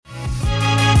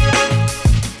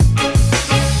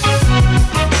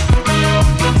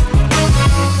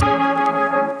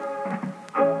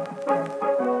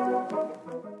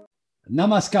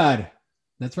Namaskar.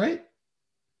 That's right?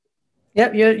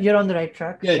 Yep, you're on the right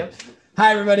track. Good. Yep.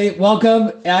 Hi, everybody.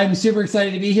 Welcome. I'm super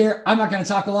excited to be here. I'm not going to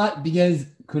talk a lot because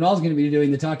Kunal's going to be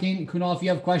doing the talking. Kunal, if you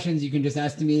have questions, you can just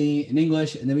ask me in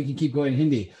English and then we can keep going in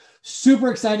Hindi.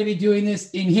 Super excited to be doing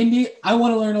this in Hindi. I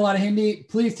want to learn a lot of Hindi.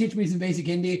 Please teach me some basic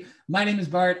Hindi. My name is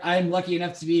Bart. I'm lucky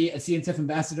enough to be a CNCF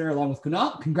ambassador along with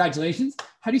Kunal. Congratulations.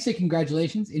 How do you say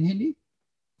congratulations in Hindi?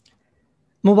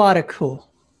 Mubarak ho.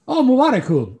 Oh, Mubarak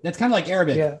ho. That's kind of like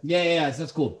Arabic. Yeah. So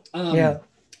that's cool. Yeah.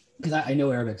 Because I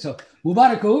know Arabic. So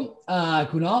Mubarak ho,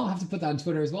 Kunal. I'll have to put that on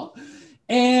Twitter as well.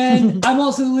 And I'm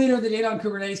also the leader of the Data on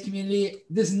Kubernetes community.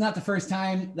 This is not the first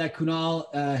time that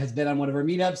Kunal has been on one of our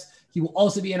meetups. He will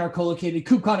also be in our co-located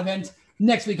KubeCon event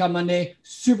next week on Monday.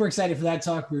 Super excited for that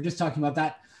talk. We were just talking about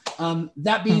that.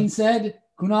 That being said,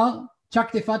 Kunal,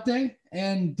 chakte fate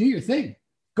and do your thing.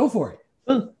 Go for it.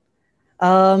 Cool.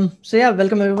 So yeah,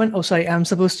 welcome everyone. Oh, sorry, I'm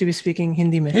supposed to be speaking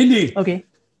Hindi. Hindi. Okay.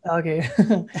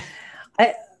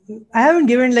 I haven't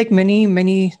given like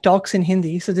many talks in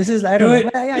Hindi, so this is I don't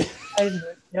know. I didn't do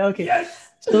it. Yeah, okay. Yes.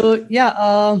 So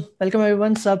yeah, welcome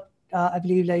everyone. I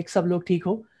believe like सब लोग ठीक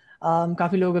हो.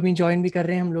 काफी लोग अभी join भी कर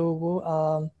रहे हैं हम लोगों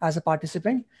को as a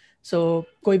participant. So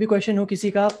कोई भी question हो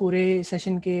किसी का पूरे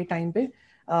session के time पे,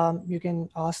 you can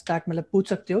ask that, मतलब पूछ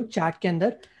सकते हो chat के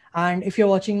अंदर. And if you're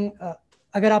watching,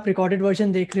 अगर आप recorded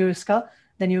version देख रहे हो इसका,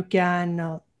 then you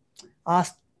can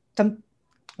ask some.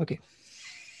 Okay.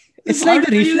 It's like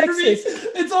the reflexes.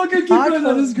 It's all good. Keep going.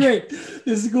 This is great.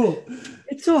 This is cool.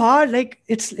 It's so hard. Like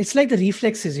it's like the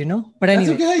reflexes, you know. But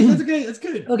anyway. That's okay. That's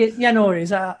good. Okay. Yeah, no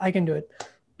worries. I can do it.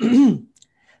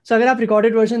 So अगर आप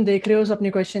recorded version देख रहे हो, तो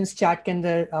अपने questions chat के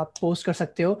अंदर आप post कर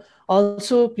सकते हो.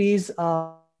 Also, please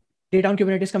Data on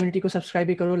Kubernetes community को subscribe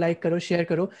भी करो, like करो, share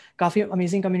करो. काफी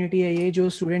amazing community है ये, जो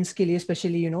students के लिए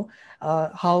especially, you know,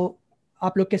 how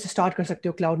आप लोग कैसे स्टार्ट कर सकते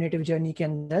हो क्लाउड नेटिव जर्नी के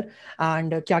अंदर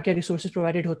एंड क्या क्या रिसोर्सेज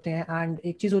प्रोवाइडेड होते हैं. एंड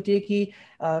एक चीज़ होती है कि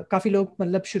काफ़ी लोग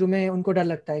मतलब शुरू में उनको डर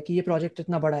लगता है कि ये प्रोजेक्ट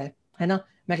इतना बड़ा है ना,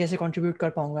 मैं कैसे कंट्रीब्यूट कर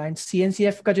पाऊंगा. एंड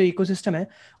CNCF का जो इकोसिस्टम है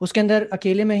उसके अंदर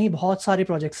अकेले में ही बहुत सारे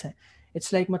प्रोजेक्ट्स हैं.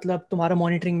 इट्स लाइक मतलब तुम्हारा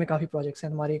मॉनिटरिंग में काफ़ी प्रोजेक्ट्स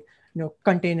हैं, तुम्हारे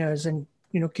containers and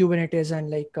Kubernetes and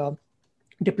like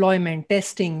deployment,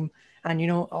 testing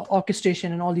and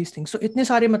orchestration and all these things. So इतने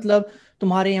सारे मतलब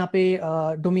तुम्हारे यहाँ पे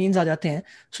डोमेन्स आ जाते हैं.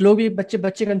 So लोग भी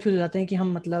बच्चे कंफ्यूज हो जाते हैं कि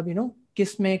हम मतलब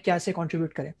किस में कैसे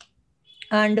कंट्रीब्यूट करें.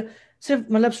 एंड सिर्फ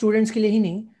मतलब स्टूडेंट्स के लिए ही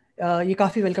नहीं, ये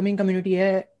काफ़ी वेलकमिंग कम्युनिटी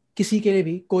है. किसी के लिए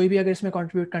भी, कोई भी अगर इसमें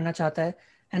कंट्रीब्यूट करना चाहता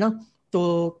है ना,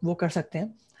 तो वो कर सकते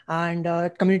हैं. एंड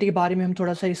कम्युनिटी के बारे में हम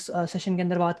थोड़ा सा इस सेशन के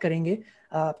अंदर बात करेंगे.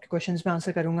 आपके क्वेश्चंस में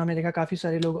आंसर करूँगा. मैंने देखा काफ़ी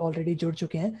सारे लोग ऑलरेडी जुड़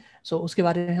चुके हैं, सो उसके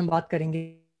बारे में हम बात करेंगे.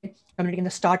 कम्युनिटी के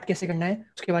अंदर स्टार्ट कैसे करना है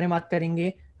उसके बारे में बात करेंगे.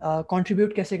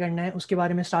 कंट्रीब्यूट कैसे करना है उसके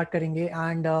बारे में स्टार्ट करेंगे.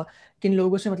 एंड किन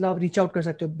लोगों से मतलब रीच आउट कर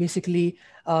सकते हो, बेसिकली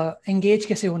एंगेज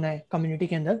कैसे होना है कम्युनिटी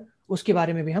के अंदर, उसके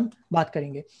बारे में भी हम बात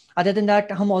करेंगे. अदर देन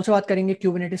दैट हम ऑल्सो बात करेंगे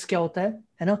क्यूबरनेटिस क्या होता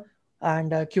है ना,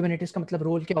 एंड क्यूबरनेटिस का मतलब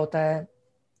रोल क्या होता है,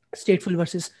 स्टेटफुल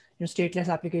versus stateless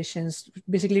applications,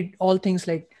 basically all things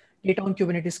like data on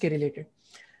Kubernetes के रिलेटेड.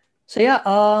 सो या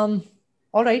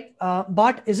all right,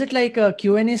 Bart, is it like a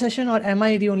Q&A session or am I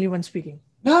the only one speaking?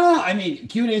 No. I mean,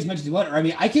 Q&A as much as you want. I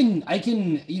mean, I can,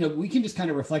 we can just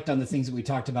kind of reflect on the things that we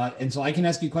talked about. And so I can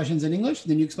ask you questions in English,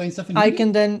 then you explain stuff in Hindi? I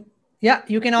can then,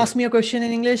 you can ask me a question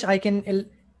in English. I can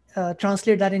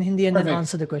translate that in Hindi and Perfect. Then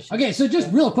answer the question. Okay, so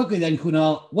just real quickly then,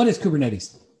 Kunal, what is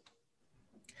Kubernetes?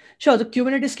 Sure, तो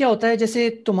Kubernetes क्या होता है, जैसे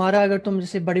तुम्हारा अगर तुम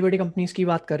जैसे बड़ी बड़ी कंपनीज की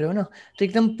बात कर रहे हो ना, तो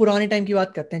एकदम पुराने टाइम की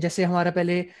बात करते हैं. जैसे हमारा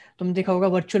पहले तुम देखा होगा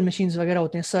वर्चुअल मशीन्स वगैरह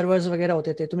होते हैं, सर्वर्स वगैरह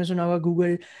होते थे. तुमने सुना होगा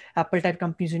Google, Apple type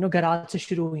companies garage से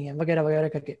शुरू हुई हैं वगैरह वगैरह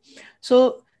करके.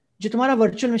 सो जो तुम्हारा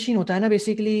वर्चुअल मशीन होता है ना,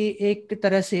 बेसिकली एक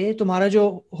तरह से तुम्हारा जो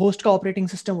होस्ट का ऑपरेटिंग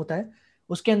सिस्टम होता है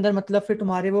उसके अंदर मतलब फिर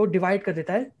तुम्हारे वो डिवाइड कर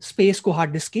देता है स्पेस को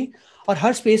हार्ड डिस्क की, और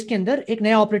हर स्पेस के अंदर एक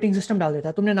नया ऑपरेटिंग सिस्टम डाल देता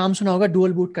है. तुमने नाम सुना होगा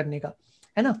डुअल बूट करने का,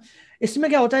 है ना. इसमें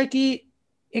क्या होता है कि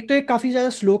एक तो एक काफ़ी ज़्यादा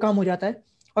स्लो काम हो जाता है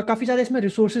और काफ़ी ज़्यादा इसमें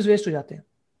रिसोर्सेज वेस्ट हो जाते हैं.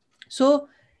 सो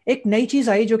एक नई चीज़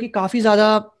आई जो कि काफ़ी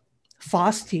ज़्यादा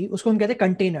फास्ट थी, उसको हम कहते हैं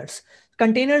कंटेनर्स.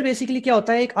 कंटेनर बेसिकली क्या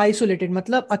होता है, एक आइसोलेटेड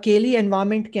मतलब अकेली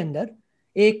एनवायरनमेंट के अंदर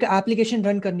एक एप्लीकेशन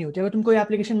रन करनी होती है. अगर तुम कोई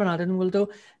एप्लीकेशन बनाते हो, तुम बोलते हो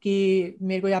कि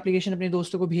मेरे को ये एप्लीकेशन अपने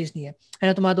दोस्तों को भेजनी है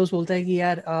ना, तुम्हारा दोस्त बोलता है कि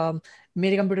यार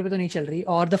मेरे कंप्यूटर पे तो नहीं चल रही,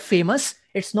 और the famous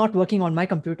it's not working on my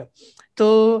computer.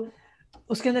 तो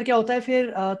उसके अंदर क्या होता है,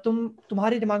 फिर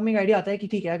तुम्हारे दिमाग में एक आइडिया आता है कि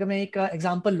ठीक है, अगर मैं एक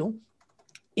एग्जांपल लूँ,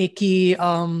 एक ही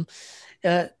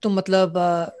तुम मतलब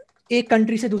एक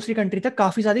कंट्री से दूसरी कंट्री तक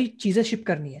काफ़ी सारी चीज़ें शिप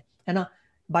करनी है ना.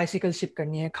 बाइसिकल शिप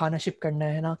करनी है, खाना शिप करना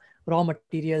है ना, रॉ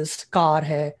मटेरियल्स, कार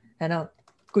है ना,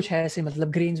 कुछ है ऐसे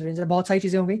मतलब ग्रेन्स वेन्स, बहुत सारी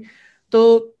चीज़ें हो गई. तो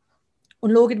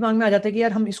उन लोगों के दिमाग में आ जाता है कि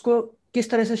यार हम इसको किस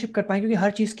तरह से शिप कर पाए, क्योंकि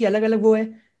हर चीज़ की अलग अलग वो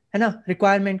है ना,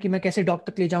 रिक्वायरमेंट कि मैं कैसे डॉक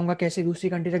तक ले जाऊंगा, कैसे दूसरी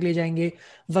कंट्री तक ले जाएंगे,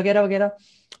 वगैरह वगैरह।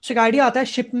 तो एक आइडिया आता है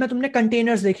शिप में, तुमने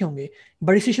कंटेनर्स देखे होंगे,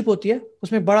 बड़ी सी शिप होती है,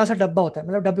 उसमें बड़ा सा डब्बा होता है,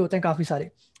 मतलब डब्बे होते हैं काफी सारे,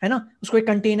 है ना, उसको एक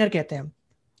कंटेनर कहते हैं।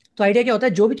 तो आइडिया क्या होता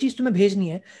है, जो भी चीज़ तुम्हें भेजनी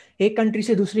है एक कंट्री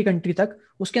से दूसरी कंट्री तक,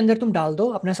 उसके अंदर तुम डाल दो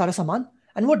अपना सारा सामान,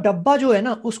 एंड वो डब्बा जो है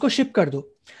ना उसको शिप कर दो।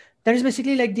 That is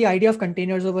basically like the idea of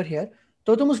containers over here.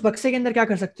 तो तुम उस बक्से के अंदर क्या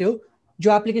कर सकते हो,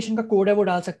 जो एप्लीकेशन का कोड है वो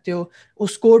डाल सकते हो,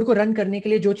 उस कोड को रन करने के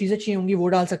लिए जो चीज़ें चाहिए होंगी वो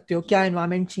डाल सकते हो, क्या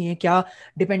एनवायरमेंट चाहिए, क्या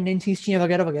डिपेंडेंसीज चाहिए,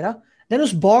 वगैरह वगैरह। देन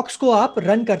उस बॉक्स को आप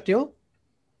रन करते हो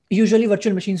यूजुअली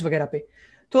वर्चुअल मशीन्स वगैरह पे।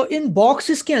 तो इन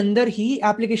बॉक्सेस के अंदर ही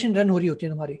एप्लीकेशन रन हो रही होती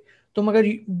है तुम्हारी। तुम अगर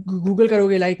गूगल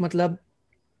करोगे, लाइक मतलब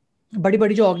बड़ी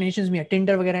बड़ी जो ऑर्गेनाइजेशंस भी हैं,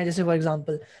 टिंडर वगैरह हैं जैसे, for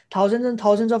example thousands and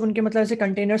thousands of उनके मतलब ऐसे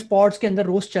कंटेनर्स पॉड्स के अंदर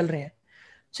रोज चल रहे हैं।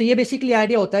 सो ये बेसिकली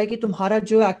आइडिया होता है कि तुम्हारा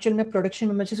जो एक्चुअल में प्रोडक्शन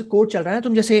में जैसे कोड चल रहा है ना,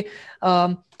 तुम जैसे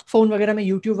फोन वगैरह में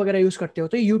यूट्यूब वगैरह यूज करते हो,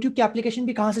 तो यूट्यूब की एप्लीकेशन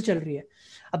भी कहाँ से चल रही है।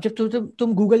 अब जब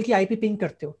तुम गूगल की आईपी पिंग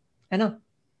करते हो, है ना,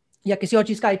 या किसी और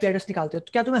चीज का आईपी एड्रेस निकालते हो,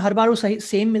 तो क्या तुम्हें हर बार वो सही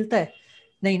सेम मिलता है?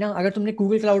 नहीं ना। अगर तुमने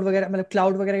गूगल क्लाउड वगैरह मतलब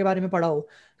क्लाउड वगैरह के बारे में पढ़ा हो,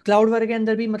 क्लाउड वगैरह के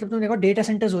अंदर भी मतलब तुमने देखो डेटा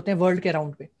सेंटर्स होते हैं वर्ल्ड के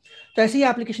अराउंड पे। तो ऐसी ही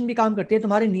एप्लीकेशन भी काम करती है,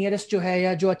 तुम्हारे नियरेस्ट जो है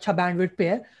या जो अच्छा बैंडविड्थ पे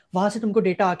है, वहां से तुमको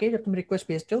डेटा आके जब तुम रिक्वेस्ट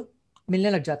भेजते हो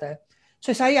मिलने लग जाता है।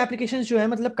 सो सारी एप्लीकेशंस जो है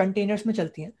मतलब कंटेनर्स में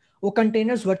चलती हैं। वो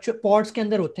कंटेनर्स वर्चुअल पॉड्स के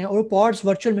अंदर होते हैं और वो पॉड्स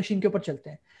वर्चुअल मशीन के ऊपर चलते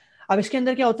हैं। अब इसके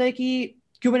अंदर क्या होता है कि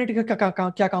क्यूबरनेटिस का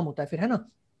क्या काम होता है फिर, है ना।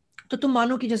 तो तुम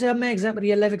मानो कि जैसे अब मैं एग्जाम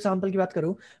रियल लाइफ एग्जांपल की बात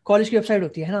करूँ, कॉलेज की वेबसाइट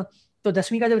होती है ना, तो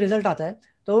 10वीं का जब रिजल्ट आता है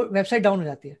तो वेबसाइट डाउन हो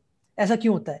जाती है। ऐसा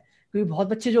क्यों होता है? क्योंकि बहुत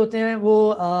बच्चे जो होते हैं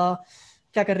वो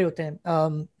क्या कर रहे होते हैं,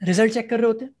 रिजल्ट चेक कर रहे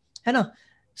होते हैं, है ना।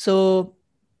 सो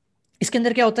इसके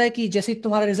अंदर क्या होता है कि जैसे ही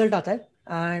तुम्हारा रिजल्ट आता है,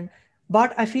 and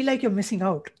but I feel like you are missing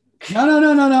out. No, no,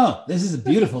 no, no, no. This is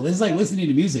beautiful. This is like listening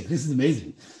to music. This is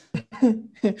amazing.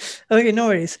 Okay, no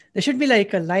worries. There should be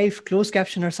like a live closed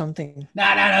caption or something. No,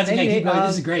 no, no. It's okay. Anyway, Keep going.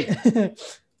 This is great.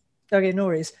 okay, no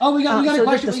worries. Oh, we got a So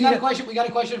question. the We got a question. We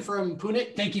got a question from Punit.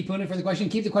 Thank you, Punit, for the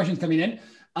question. Keep the questions coming in.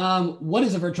 What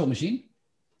is a virtual machine?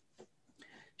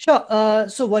 Sure.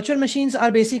 So virtual machines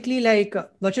are basically like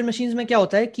virtual machines में क्या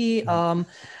होता है कि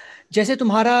जैसे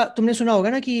तुमने सुना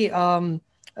होगा ना कि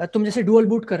तुम जैसे डुअल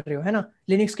बूट कर रहे हो, है ना,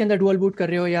 लिनक्स के अंदर डुअल बूट कर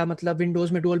रहे हो या मतलब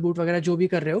विंडोज में डुअल बूट वगैरह जो भी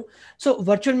कर रहे हो। सो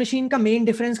वर्चुअल मशीन का मेन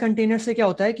डिफरेंस कंटेनर से क्या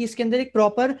होता है कि इसके अंदर एक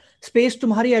प्रॉपर स्पेस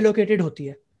तुम्हारी एलोकेटेड होती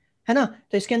है ना।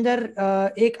 तो इसके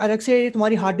अंदर एक अलग से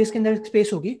तुम्हारी हार्ड डिस्क के अंदर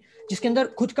स्पेस होगी, जिसके अंदर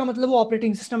खुद का मतलब वो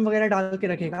ऑपरेटिंग सिस्टम वगैरह डाल के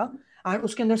रखेगा। एंड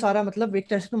उसके अंदर सारा मतलब एक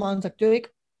तरह से तुम मान सकते हो एक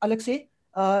अलग से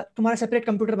तुम्हारा सेपरेट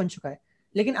कंप्यूटर बन चुका है।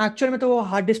 लेकिन एक्चुअल में तो वो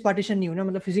हार्ड डिस्क पार्टीशन नहीं हो ना,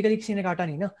 मतलब फिजिकली किसी ने काटा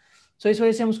नहीं ना। सो इस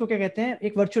वजह से हम उसको क्या कहते हैं,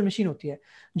 एक वर्चुअल मशीन होती है।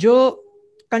 जो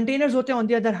कंटेनर्स होते हैं on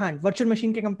the other hand, virtual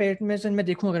machine के कंपैरिजन में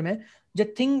देखूं अगर मैं, the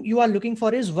thing you are looking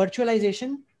for is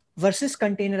virtualisation versus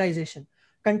containerisation.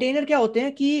 Container क्या होते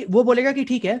हैं कि वो बोलेगा कि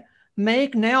ठीक है, मैं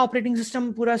एक नया ऑपरेटिंग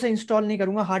सिस्टम पूरा से इंस्टॉल नहीं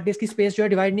करूंगा, हार्ड डिस्क की स्पेस जो है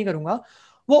डिवाइड नहीं करूंगा,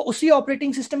 वो उसी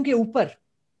ऑपरेटिंग सिस्टम के ऊपर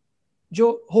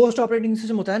जो होस्ट ऑपरेटिंग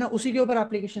सिस्टम होता है ना उसी के ऊपर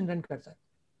एप्लीकेशन रन करता है।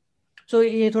 सो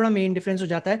ये थोड़ा मेन डिफरेंस हो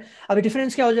जाता है। अभी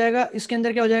डिफरेंस क्या हो जाएगा इसके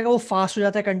अंदर, क्या हो जाएगा, वो फास्ट हो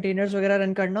जाता है कंटेनर्स वगैरह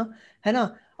रन करना, है ना।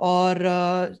 और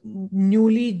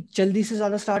न्यूली जल्दी से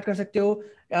ज़्यादा स्टार्ट कर सकते हो,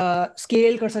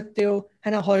 स्केल कर सकते हो,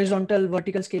 है ना, हॉरिजॉन्टल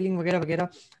वर्टिकल स्केलिंग वगैरह वगैरह।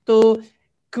 तो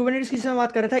कुबरनेटिस की मैं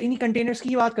बात कर रहा था, इन्हीं कंटेनर्स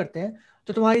की बात करते हैं।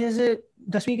 तो तुम्हारी जैसे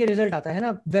 10वीं के रिजल्ट आता है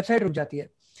ना, वेबसाइट रुक जाती है,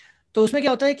 तो उसमें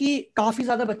क्या होता है कि काफ़ी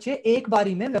ज़्यादा बच्चे एक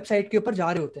बारी में वेबसाइट के ऊपर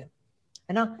जा रहे होते हैं,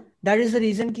 है ना। दैट इज द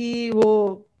रीजन कि वो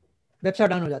वेबसाइट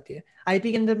डाउन हो जाती है।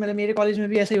 आईपी के अंदर मतलब मेरे कॉलेज में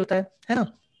भी ऐसा ही होता है ना।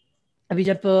 अभी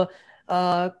जब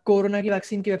कोरोना की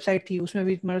वैक्सीन की वेबसाइट थी उसमें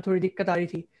भी मतलब थोड़ी दिक्कत आ रही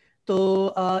थी।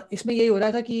 तो इसमें यही हो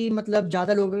रहा था कि मतलब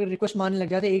ज़्यादा लोग अगर रिक्वेस्ट मारने लग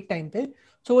जाते एक टाइम पे,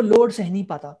 तो वो लोड सह नहीं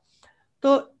पाता।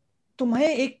 तो तुम्हें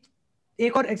एक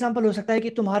एक और एग्जांपल हो सकता है कि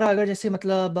तुम्हारा अगर जैसे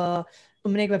मतलब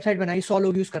तुमने एक वेबसाइट बनाई, 100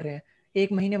 लोग यूज कर रहे हैं,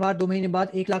 1 महीने बाद 2 महीने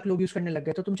बाद 1 लाख लोग यूज करने लग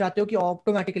गए, तो तुम चाहते हो कि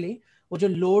ऑटोमेटिकली वो जो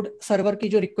लोड सर्वर की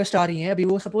जो रिक्वेस्ट आ रही है, अभी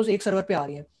वो सपोज एक सर्वर पे आ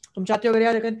रही है, तुम चाहते हो अगर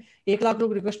यार अगर 1 लाख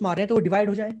लोग रिक्वेस्ट मार रहे हैं तो वो डिवाइड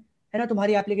हो जाए, है ना,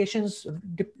 तुम्हारी एप्लीकेशन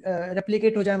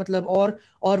रेप्लिकेट हो जाए, मतलब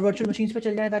और वर्चुअल मशीन पे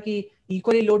चल जाए ताकि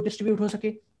इक्वली लोड डिस्ट्रीब्यूट हो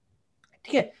सके।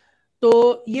 ठीक है।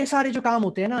 तो ये सारे जो काम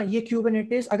होते हैं ना, ये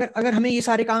क्यूबरनेटिस अगर अगर हमें ये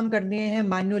सारे काम करने हैं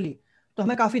मैन्युअली, तो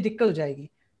हमें काफी दिक्कत हो जाएगी।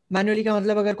 मैन्युअली का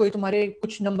मतलब अगर कोई तुम्हारे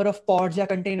कुछ नंबर ऑफ पॉड्स या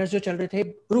कंटेनर्स जो चल रहे थे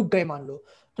रुक गए मान लो,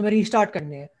 तुम्हें रीस्टार्ट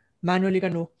करने हैं, मैन्युअली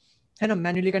करना, है ना,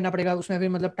 मैन्युअली करना पड़ेगा। उसमें भी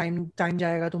मतलब टाइम टाइम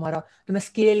जाएगा तुम्हारा। तुम्हें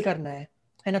स्केल करना है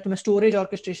ना, तुम्हें स्टोरेज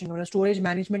ऑर्केस्ट्रेशन करना है, स्टोरेज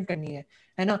मैनेजमेंट करनी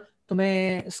है ना,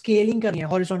 तुम्हें स्केलिंग करनी है,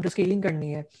 हॉरिजॉन्टल स्केलिंग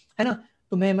करनी है ना।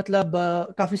 तुम्हें मतलब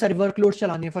काफी सारे वर्कलोड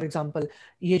चलाने हैं, फॉर एग्जांपल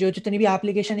ये जो जितनी भी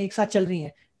एप्लीकेशन एक साथ चल रही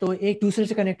हैं तो एक दूसरे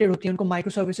से कनेक्टेड होती हैं, उनको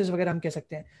माइक्रो सर्विसेज वगैरह हम कह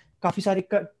सकते हैं। काफी सारी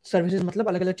सर्विसेज मतलब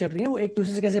अलग अलग चल रही हैं, वो एक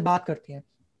दूसरे से कैसे बात करती हैं।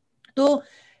 तो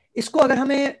इसको अगर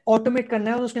हमें ऑटोमेट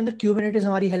करना है तो उसके अंदर क्यूबरनेटिस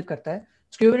हमारी हेल्प करता है।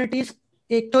 क्यूबरनेटिस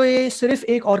एक तो ये सिर्फ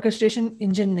एक ऑर्केस्ट्रेशन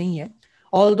इंजन नहीं है,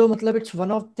 ऑल्दो मतलब इट्स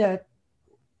वन ऑफ द,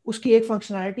 उसकी एक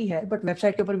फंक्शनैलिटी है, बट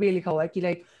वेबसाइट के ऊपर भी ये लिखा हुआ है कि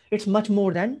like it's much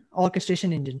more than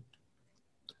orchestration engine.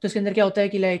 तो इसके अंदर क्या होता है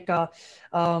कि लाइक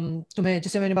तुम्हें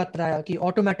जैसे मैंने बात बताया कि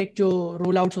ऑटोमेटिक जो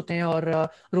रोल आउट्स होते हैं और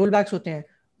रोल बैक्स होते हैं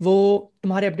वो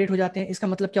तुम्हारे अपडेट हो जाते हैं। इसका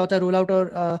मतलब क्या होता है रोल आउट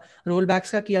और रोल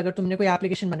बैक्स का, कि अगर तुमने कोई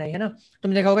एप्लीकेशन बनाई है ना,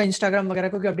 तुमने देखा होगा इंस्टाग्राम वगैरह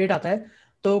को अपडेट आता है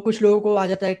तो कुछ लोगों को आ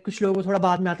जाता है, कुछ लोगों को थोड़ा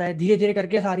बाद में आता है, धीरे धीरे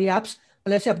करके सारी एप्स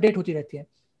मतलब ऐसे अपडेट होती रहती है।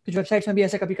 कुछ वेबसाइट्स में भी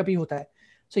ऐसा कभी कभी होता है।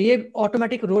 सो ये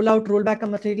automatic roll out roll back का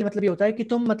मतलब ये होता है कि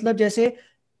तुम मतलब जैसे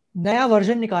नया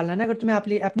वर्जन निकालना है ना, अगर तुम्हें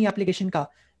अपनी एप्लीकेशन का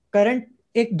करंट,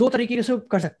 एक दो तरीके से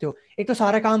कर सकते हो। एक तो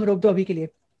सारा काम रोक दो अभी के लिए,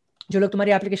 जो लोग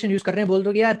तुम्हारी एप्लीकेशन यूज कर रहे हैं बोल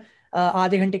दो कि यार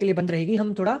आधे घंटे के लिए बंद रहेगी,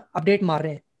 हम थोड़ा अपडेट मार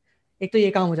रहे हैं। एक तो ये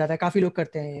काम हो जाता है, काफी लोग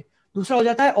करते हैं ये। दूसरा हो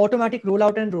जाता है automatic roll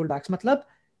out and roll backs, मतलब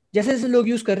जैसे जैसे लोग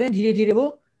यूज कर रहे हैं धीरे धीरे वो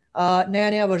नया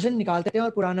नया वर्जन निकालते हैं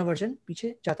और पुराना वर्जन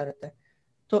पीछे जाता रहता है।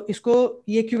 तो इसको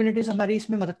ये क्यूबरनेटिस हमारी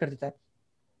इसमें मदद कर देता है।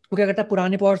 वो क्या करता है,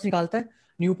 पुराने पॉड्स निकालता है,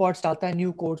 न्यू पॉड्स डालता है,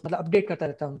 न्यू कोड्स मतलब अपडेट करता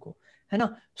रहता है उनको, है ना।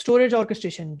 स्टोरेज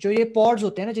ऑर्केस्ट्रेशन, जो ये पॉड्स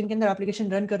होते हैं ना जिनके अंदर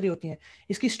एप्लीकेशन रन कर रही होती है,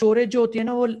 इसकी स्टोरेज जो होती है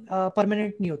ना वो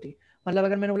परमानेंट नहीं होती। मतलब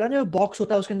अगर मैंने बोला ना बॉक्स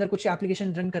होता है उसके अंदर कुछ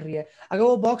एप्लीकेशन रन कर रही है, अगर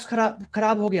वो बॉक्स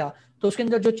खराब हो गया तो उसके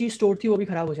अंदर जो चीज स्टोर थी वो भी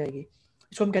खराब हो जाएगी।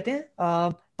 इसको हम कहते हैं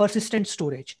परसिस्टेंट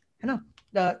स्टोरेज, है ना।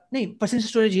 नहीं, परसिस्टेंट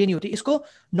स्टोरेज ये नहीं होती, इसको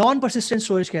नॉन परसिस्टेंट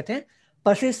स्टोरेज कहते हैं।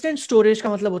 परसिस्टेंट स्टोरेज का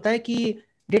मतलब होता है कि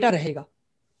डेटा रहेगा।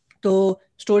 तो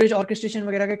स्टोरेज ऑर्केस्ट्रेशन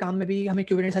वगैरह के काम में भी हमें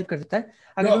क्यूबरनेटिस हेल्प कर देता है।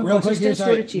 अगर तुम्हें Real quick here, persistent sorry.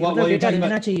 Storage चाहिए, While मतलब you're डेटा talking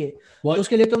रहना about चाहिए, तो what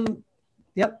उसके लिए तुम,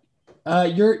 या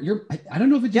you're I don't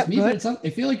know if it's या just me, go but ahead.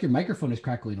 I feel like your microphone is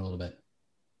crackling a little bit.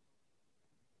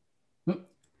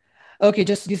 Okay,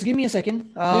 just give me a second,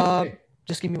 Hey.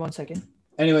 Just give me 1 second.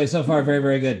 Anyway, so far, very,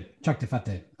 very good. Chuck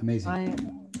Tefate. Amazing. I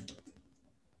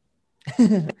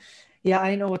yeah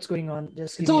I know what's going on,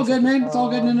 just It's give me all a good, second. man. It's all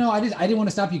good. No, no, I didn't want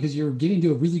to stop you because you're getting to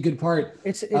a really good part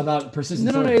it's it about persistent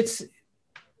no no no storage. It's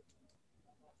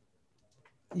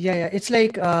yeah it's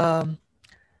like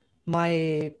my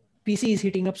PC is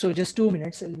heating up, so just 2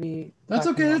 minutes. It'll be That's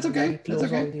back okay. That's normal. Let okay. me That's close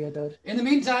all okay. the other In the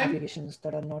meantime, applications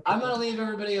that are not I'm gonna required. leave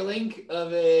everybody a link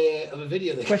of a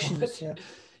video they Questions, yeah.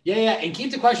 yeah, and keep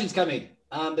the questions coming.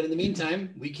 But in the meantime,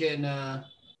 we can.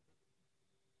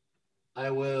 I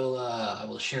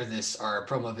will share our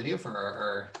promo video for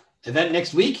our event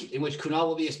next week, in which Kunal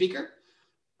will be a speaker.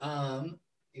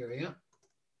 Here we go.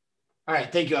 All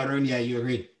right, thank you, Arun. Yeah, you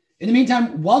agreed. In the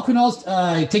meantime, while Kunal's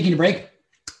taking a break,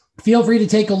 feel free to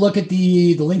take a look at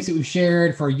the links that we've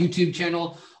shared for our YouTube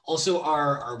channel, also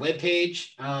our webpage.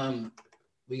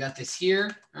 We got this here.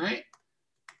 All right.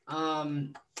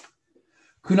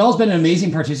 Kunal's been an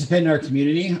amazing participant in our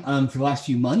community for the last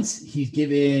few months.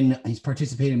 He's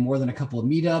participated in more than a couple of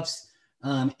meetups.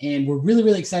 And we're really,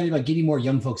 really excited about getting more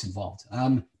young folks involved.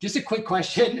 Just a quick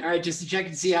question, all right, just to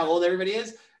check and see how old everybody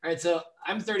is. All right, so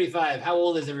I'm 35. How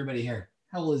old is everybody here?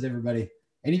 How old is everybody?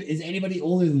 Is anybody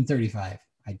older than 35?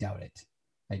 I doubt it.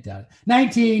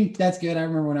 19. That's good. I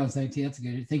remember when I was 19. That's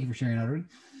good. Thank you for sharing, Edward.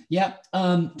 Yeah.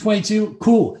 22.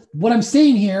 Cool. What I'm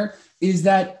saying here is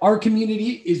that our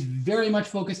community is very much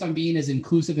focused on being as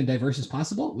inclusive and diverse as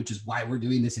possible, which is why we're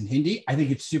doing this in Hindi. I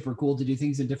think it's super cool to do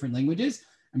things in different languages.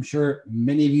 I'm sure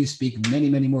many of you speak many,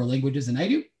 many more languages than I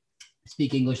do. I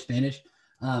speak English, Spanish,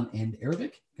 and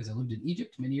Arabic because I lived in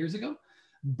Egypt many years ago.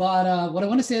 But what I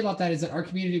want to say about that is that our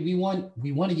community, we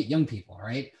want to get young people, all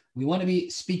right? We want to be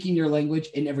speaking your language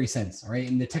in every sense, all right?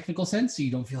 In the technical sense, so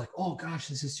you don't feel like, oh gosh,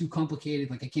 this is too complicated,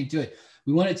 like I can't do it.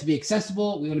 We want it to be accessible.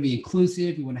 We want to be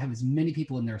inclusive. We want to have as many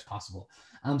people in there as possible.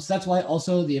 So that's why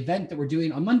also the event that we're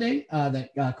doing on Monday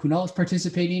that Kunal is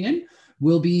participating in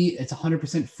it's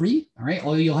 100% free, all right?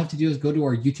 All you'll have to do is go to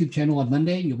our YouTube channel on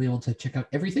Monday and you'll be able to check out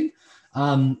everything.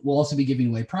 We'll also be giving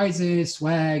away prizes,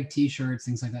 swag, t-shirts,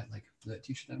 things like that, like the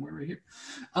t-shirt that I'm wearing right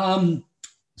here.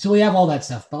 So we have all that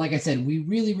stuff. But like I said, we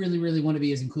really, really, really want to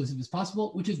be as inclusive as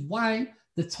possible, which is why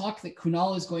the talk that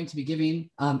Kunal is going to be giving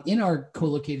in our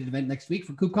co-located event next week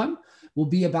for KubeCon will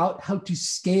be about how to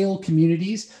scale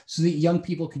communities so that young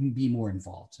people can be more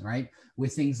involved, right?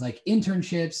 With things like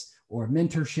internships or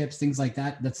mentorships, things like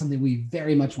that. That's something we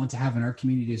very much want to have in our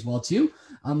community as well too.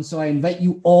 So I invite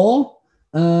you all.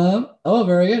 Oh,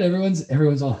 very good.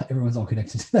 Everyone's all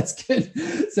connected. That's good.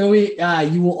 So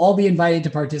you will all be invited to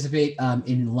participate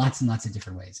in lots and lots of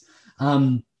different ways.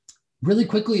 Really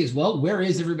quickly as well, where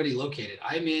is everybody located?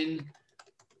 All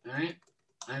right.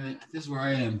 This is where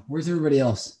I am. Where's everybody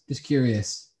else? Just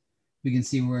curious. We can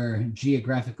see where,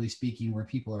 geographically speaking, where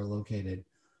people are located.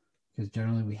 Because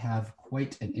generally we have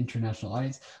quite an international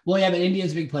audience. Well, yeah, but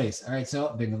India's a big place. All right,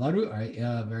 so Bengaluru. All right,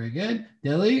 yeah, very good.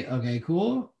 Delhi. Okay,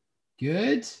 cool.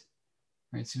 Good.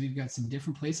 All right, so we've got some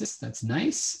different places. That's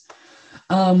nice.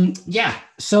 Yeah.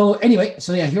 So anyway,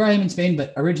 here I am in Spain,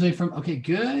 but originally from, okay,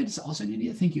 good. It's also in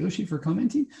India. Thank you, Oshi, for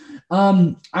commenting.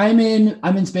 I'm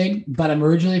in Spain, but I'm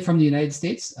originally from the United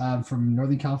States, from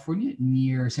Northern California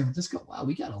near San Francisco. Wow,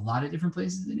 we got a lot of different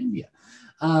places in India.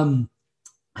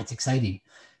 That's exciting.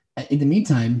 In the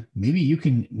meantime, maybe you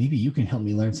can help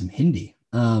me learn some Hindi.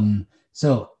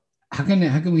 So how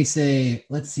can we say,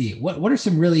 let's see, what are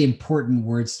some really important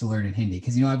words to learn in Hindi?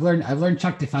 Because I've learned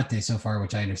chak de fate so far,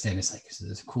 which I understand is like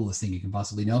the coolest thing you can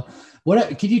possibly know.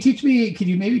 Could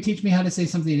you maybe teach me how to say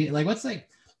something like, what's like,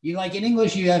 like in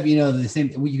English you have the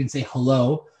same, you can say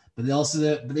hello, but then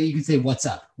you can say what's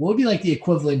up. What would be like the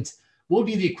equivalent? What would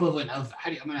be the equivalent of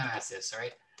I'm gonna ask this, all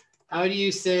right? How do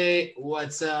you say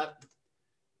what's up?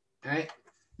 All right,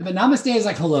 but namaste is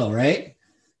like hello, right?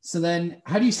 So then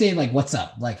how do you say like, what's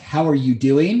up? Like, how are you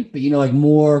doing? But, like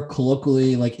more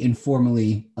colloquially, like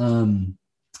informally,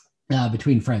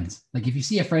 between friends. Like if you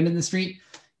see a friend in the street,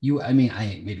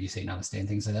 maybe you say namaste and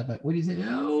things like that, but what do you say?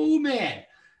 Oh man.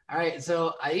 All right.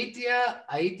 So Aitya,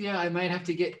 I might have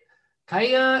to get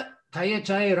Kaya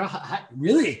Chai Raha.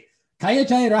 Really? Kaya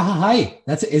Chai Raha Hai.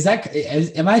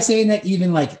 Am I saying that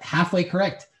even like halfway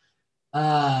correct?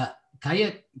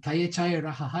 Kaya Chai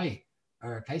Raha Hai.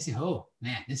 Or Kaisi Ho,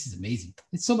 man, this is amazing.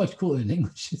 It's so much cooler in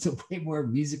English. It's a way more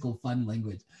musical, fun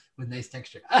language with nice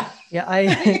texture. Yeah,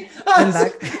 I'm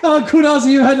back. Oh, kudos!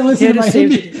 You had to listen to my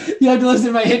Hindi. You had to listen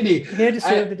to my Hindi. Here to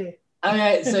save the day. All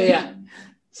right, so yeah,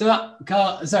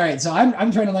 sorry. So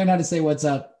I'm trying to learn how to say what's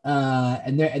up,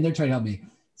 and they're trying to help me.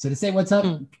 So to say what's up,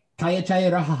 Kaya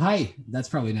Chaya Raha Hai. That's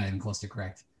probably not even close to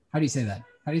correct. How do you say that?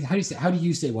 How do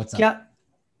you say what's up?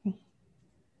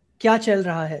 Kya chal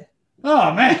raha hai?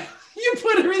 Oh man. You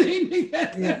put everything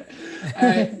together. Yeah. All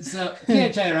right. So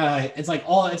it's like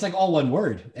all one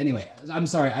word. Anyway, I'm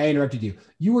sorry, I interrupted you.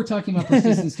 You were talking about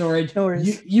persistent storage. No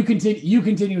worries. You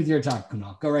continue with your talk,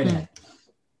 Kunal. Go right ahead.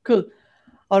 Cool.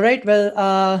 All right.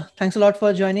 Well, thanks a lot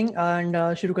for joining. And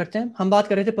शुरू करते हैं. हम बात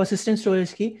कर रहे थे persistent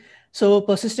storage की. So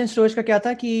persistent storage का क्या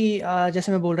था कि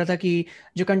जैसे मैं बोल रहा था कि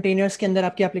जो containers के अंदर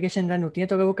आपकी application रन होती है,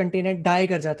 तो अगर वो container die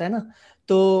कर जाता है ना,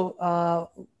 तो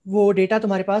वो डेटा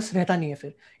तुम्हारे पास रहता नहीं है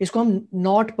फिर. इसको हम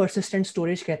नॉट परसिस्टेंट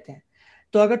स्टोरेज कहते हैं.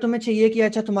 तो अगर तुम्हें चाहिए कि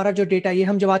अच्छा तुम्हारा जो डेटा, ये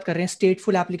हम जो बात कर रहे हैं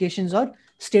स्टेटफुल एप्लीकेशंस और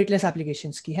स्टेटलेस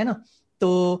एप्लीकेशंस की, है ना,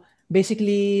 तो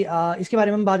बेसिकली इसके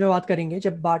बारे में हम बाद में बात करेंगे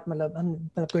जब हम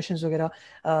क्वेश्चंस वगैरह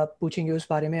पूछेंगे उस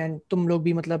बारे में. एंड तुम लोग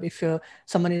भी इफ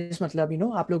समवन इज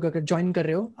आप लोग अगर ज्वाइन कर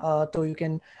रहे हो तो यू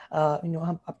कैन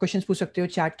आप क्वेश्चंस पूछ सकते हो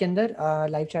चैट के अंदर,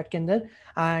 लाइव चैट के अंदर.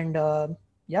 And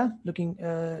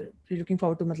looking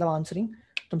forward to answering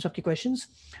तुम सबकी questions.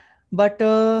 But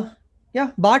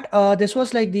Bart, this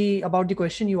was like about the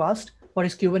question you asked, what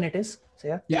is Kubernetes?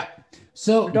 So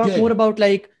so we'll talk more about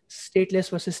like stateless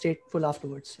versus stateful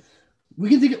afterwards. We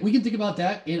can think about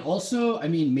that. And also,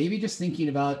 maybe just thinking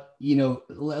about,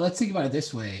 let's think about it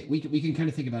this way. We can kind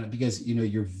of think about it because,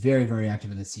 you're very, very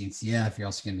active in the CNCF. You're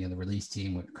also going to be on the release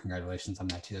team. Congratulations on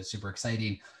that too. That's super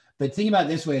exciting. But think about it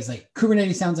this way, is like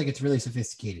Kubernetes sounds like it's really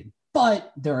sophisticated,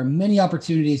 but there are many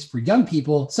opportunities for young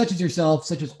people, such as yourself,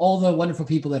 such as all the wonderful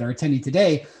people that are attending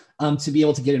today, to be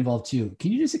able to get involved too.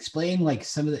 Can you just explain like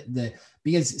some of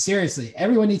because seriously,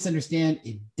 everyone needs to understand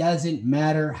it doesn't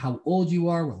matter how old you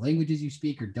are, what languages you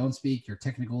speak or don't speak, your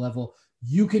technical level,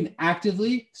 you can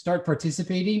actively start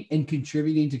participating and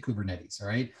contributing to Kubernetes. All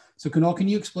right. So Kunal, can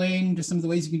you explain just some of the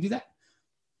ways you can do that?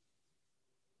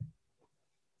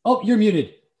 Oh, you're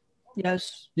muted.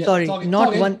 Yes. Yeah, sorry.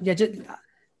 Not one. Yeah.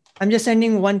 I'm just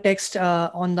sending one text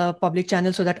on the public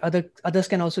channel so that others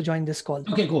can also join this call.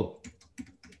 Okay, cool.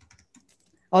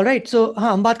 All right. So,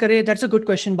 हम बात करें. That's a good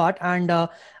question, Bart. And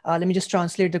let me just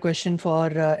translate the question for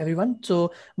everyone. So,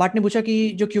 Bart ने पूछा कि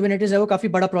जो Kubernetes है वो काफी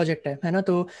बड़ा project है ना?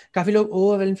 तो काफी लोग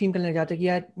overwhelmed feel करने लग जाते हैं कि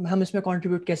यार हम इसमें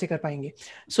contribute कैसे कर पाएंगे?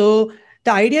 So,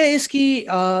 the idea is कि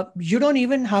you don't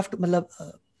even have to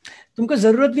तुमको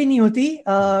जरूरत भी नहीं होती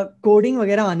कोडिंग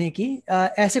वगैरह आने की.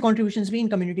 ऐसे कॉन्ट्रीब्यूशंस भी इन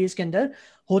कम्युनिटीज के अंदर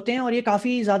होते हैं और ये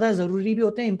काफी ज्यादा जरूरी भी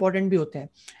होते हैं, इंपॉर्टेंट भी होते हैं.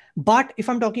 But if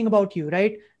I am talking about you,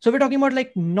 right, so we are talking about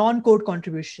like non code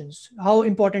contributions, how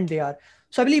important they are.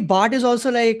 So I believe Bart is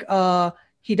also like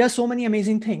he does so many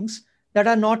amazing things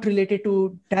that are not related to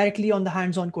directly on the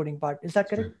hands-on coding part. Is that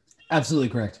correct? Sure. Absolutely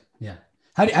correct. Yeah.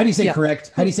 How do you say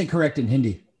correct? How do you say correct in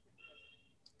Hindi?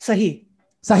 Sahi.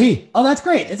 Sahih. Oh, that's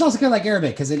great. It's also kind of like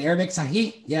Arabic because in Arabic,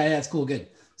 sahih. Yeah, it's cool. Good.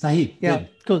 सही, या good.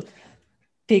 cool.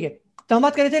 ठीक है, तो हम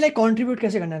बात कर रहे थे लाइक कंट्रीब्यूट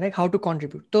कैसे करना है, लाइक हाउ टू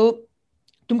कंट्रीब्यूट। तो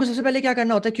तुमको सबसे पहले क्या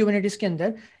करना होता है क्यूबरनेटिस के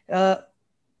अंदर,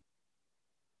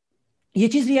 ये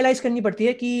चीज रियलाइज करनी पड़ती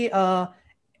है कि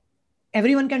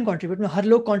एवरीवन कैन कंट्रीब्यूट, हर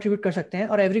लोग कंट्रीब्यूट कर सकते हैं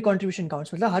और एवरी कंट्रीब्यूशन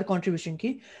काउंट्स, मतलब हर कंट्रीब्यूशन की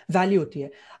वैल्यू होती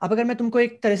है। अब अगर मैं तुमको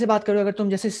एक तरह से बात करूँ, अगर तुम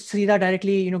जैसे सीधा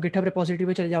डायरेक्टली गिटहब रिपोजिटरी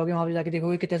पे चले जाओगे, वहां पे जाके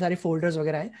देखोगे कितने सारे फोल्डर्स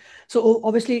वगैरह हैं, सो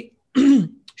ऑब्वियसली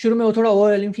शुरू में वो थोड़ा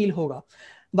ओवरवेलमिंग फील होगा।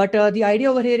 But the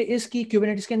idea over here is कि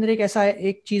क्यूबरनेटिस के अंदर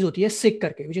एक चीज होती है सिक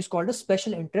करके, which is called a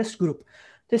special interest group.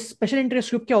 तो स्पेशल इंटरेस्ट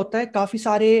ग्रुप क्या होता है, काफी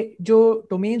सारे जो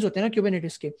डोमेन्स होते हैं ना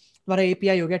क्यूबरनेटिस के, हमारा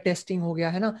एपीआई हो गया, टेस्टिंग हो गया,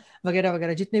 है ना, वगैरह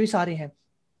वगैरह जितने भी सारे हैं,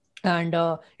 एंड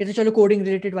ये तो चलो कोडिंग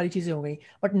रिलेटेड वाली चीज़ें हो गई।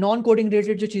 बट नॉन कोडिंग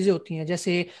रिलेटेड जो चीज़ें होती हैं,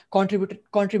 जैसे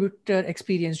कंट्रीब्यूटर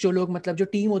एक्सपीरियंस, जो लोग मतलब जो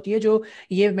टीम होती है जो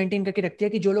ये मेंटेन करके रखती है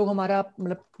कि जो लोग हमारा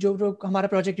मतलब जो लोग हमारा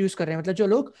प्रोजेक्ट यूज़ कर रहे हैं, मतलब जो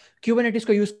लोग क्यूबरनेटिस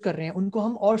को यूज़ कर रहे हैं, उनको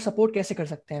हम और सपोर्ट कैसे कर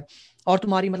सकते हैं। और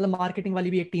तुम्हारी मतलब मार्केटिंग वाली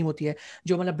भी एक टीम होती है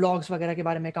जो मतलब ब्लॉग्स वगैरह के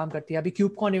बारे में काम करती है। अभी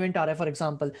क्यूबकॉन इवेंट आ रहा है फॉर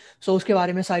एग्जाम्पल, सो उसके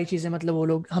बारे में सारी चीज़ें मतलब वो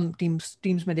लोग हम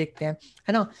टीम्स में देखते हैं,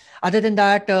 है ना। अदर देन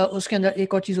दैट उसके अंदर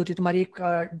एक और चीज़ होती है, तुम्हारी एक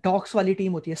डॉक्स वाली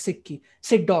टीम होती है,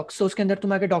 सिक डॉक्स। तो उसके अंदर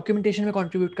तुम्हें अगर डॉक्यूमेंटेशन में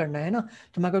कंट्रीब्यूट करना है ना,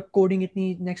 तुम्हें अगर कोडिंग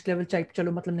इतनी नेक्स्ट लेवल टाइप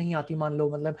चलो मतलब नहीं आती, मान लो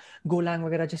मतलब गोलैंग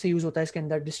वगैरह जैसे यूज होता है इसके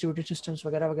अंदर डिस्ट्रीब्यूटेड सिस्टम्स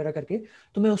वगैरह वगैरह करके,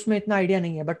 तुम्हें उसमें इतना आइडिया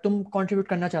नहीं है, बट तुम कंट्रीब्यूट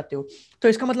करना चाहते हो, तो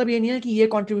इसका मतलब ये नहीं है कि ये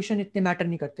कंट्रीब्यूशन इतने मैटर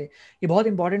नहीं करते, ये बहुत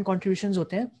इंपॉर्टेंट कंट्रीब्यूशन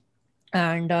होते हैं।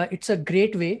 And it's a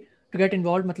great way to get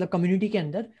involve मतलब कम्युनिटी के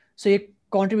अंदर। सो ये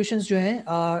कॉन्ट्रीब्यूशंस जो हैं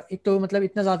एक तो मतलब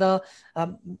इतना ज़्यादा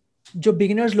जो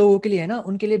बिगिनर्स लोगों के लिए है ना,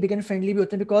 उनके लिए बिगिनर फ्रेंडली भी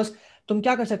होते हैं, बिकॉज तुम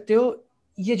क्या कर सकते हो,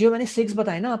 ये जो मैंने 6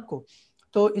 बताए ना आपको,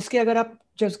 तो इसके अगर आप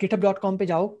जस्ट github.com पे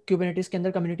जाओ, क्यूबरनेटिस के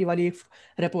अंदर कम्युनिटी वाली एक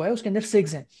रेपो है, उसके अंदर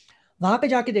 6 है, वहां पे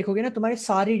जाके देखोगे ना तुम्हारी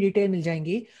सारी डिटेल मिल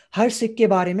जाएंगी हर सिक के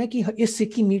बारे में कि इस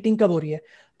सिक की मीटिंग कब हो रही है।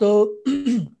 तो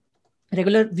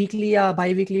रेगुलर वीकली या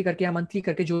बाई वीकली करके या मंथली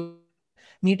करके जो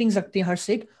मीटिंग्स रखती है हर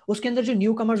सिक, उसके अंदर जो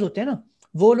न्यू कमर्स होते हैं ना,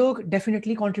 वो लोग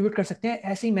डेफिनेटली कंट्रीब्यूट कर सकते हैं।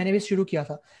 ऐसे ही मैंने भी शुरू किया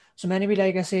था, सो मैंने भी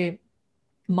लाइक ऐसे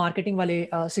मार्केटिंग वाले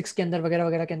 6 के अंदर वगैरह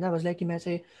वगैरह के अंदर बस लाइक कि मैं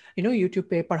से यूट्यूब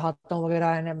पे पढ़ाता हूँ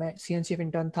वगैरह, एंड मैं सीएनसीएफ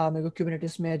इंटर्न था, मेरे को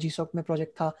क्यूबरनेटिस में जीसॉक में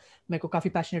प्रोजेक्ट था, मेरे को काफी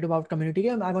पैशनेट अबाउट कम्युनिटी के,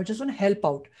 I want just help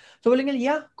out. तो बोलेंगे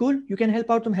या cool, you can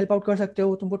help out, तुम हेल्प आउट कर सकते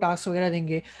हो, तुमको टास्क वगैरह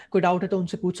देंगे, कोई डाउट है तो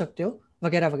उनसे पूछ सकते हो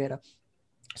वगैरह वगैरह।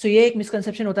 सो ये एक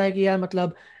मिसकंसेप्शन होता है कि यार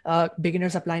मतलब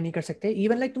बिगिनर्स अप्लाई नहीं कर सकते,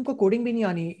 इवन लाइक तुमको कोडिंग भी नहीं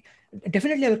आनी।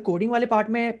 डेफिनेटली अगर कोडिंग वाले पार्ट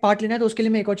में पार्ट लेना है तो उसके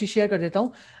लिए मैं एक और चीज़ शेयर कर देता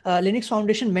हूँ, लिनक्स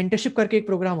फाउंडेशन मेंटरशिप करके एक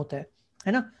प्रोग्राम होता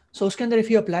है ना। सो उसके अंदर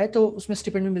इफ़ यू अप्लाई तो उसमें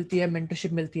स्टिपेंड भी मिलती है,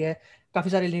 मेंटरशिप मिलती है,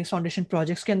 काफ़ी सारे लिनक्स फाउंडेशन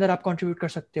प्रोजेक्ट्स के अंदर आप कंट्रीब्यूट कर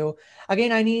सकते हो।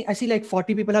 Again I C like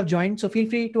 40 people have joined, so feel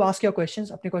free to ask your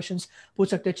questions, अपने क्वेश्चंस पूछ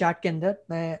सकते हो चैट के अंदर,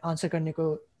 मैं आंसर करने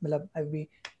को मतलब आई भी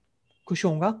खुश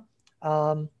होऊंगा।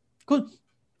 cool.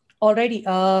 Alrighty.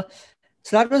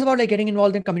 So that was about like getting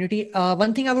involved in community.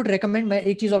 One thing I would recommend, मैं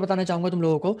एक चीज और बताना चाहूंगा तुम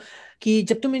लोगों को, कि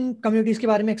जब तुम इन कम्युनिटीज के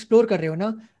बारे में एक्सप्लोर कर रहे हो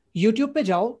ना, यूट्यूब पे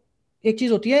जाओ, एक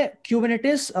चीज होती है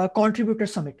क्यूबरनेटिस कंट्रीब्यूटर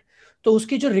समिट, तो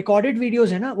उसकी जो रिकॉर्डेड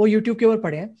वीडियोस है ना वो यूट्यूब के ऊपर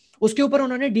पड़े हैं, उसके ऊपर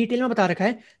उन्होंने डिटेल में बता रखा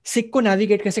है सिक को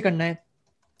नेविगेट कैसे करना है,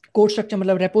 कोड स्ट्रक्चर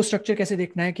मतलब रेपो स्ट्रक्चर कैसे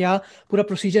देखना है, क्या पूरा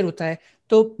प्रोसीजर होता है।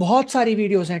 तो बहुत सारी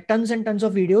वीडियोस हैं, tons and tons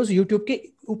of videos YouTube के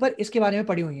ऊपर इसके बारे में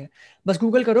पड़ी हुई हैं। बस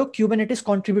गूगल करो क्यूबरनेटिस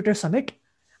कंट्रीब्यूटर समिट,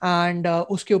 एंड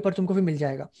उसके ऊपर तुमको भी मिल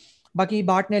जाएगा। बाकी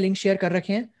बार्ट ने लिंक शेयर कर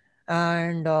रखे हैं,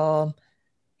 एंड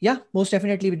या मोस्ट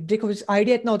डेफिनेटली देखो,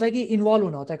 आइडिया इतना होता है कि इन्वॉल्व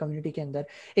होना होता है कम्युनिटी के अंदर।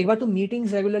 एक बार तुम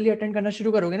मीटिंग्स रेगुलरली अटेंड करना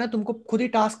शुरू करोगे ना, तुमको खुद ही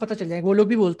टास्क पता चल जाएगा। वो लोग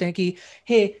भी बोलते हैं कि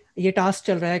हे ये टास्क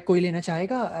चल रहा है, कोई लेना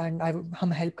चाहेगा, एंड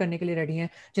हम हेल्प करने के लिए रेडी हैं।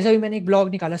 जैसे अभी मैंने एक ब्लॉग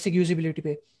निकाला सिक यूजिबिलिटी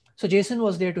पे, सो Jason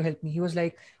was there to help me, he was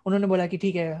like, उन्होंने बोला कि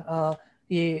ठीक है,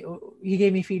 ये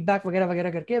गेव मी फीडबैक वगैरह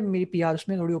वगैरह करके, मेरी पीआर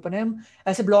उसमें थोड़ी ओपन है, हम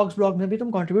ऐसे ब्लॉग में भी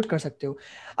तुम कंट्रीब्यूट कर सकते हो।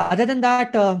 अदर देन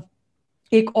दैट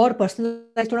एक और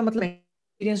पर्सनलाइज थोड़ा मतलब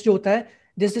एक्सपीरियंस जो होता है,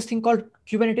 this thing called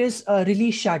Kubernetes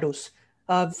release shadows,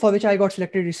 for which I got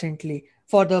selected recently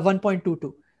for the 1.22.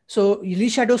 So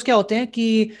release shadows क्या होते हैं कि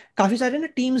काफी सारे ना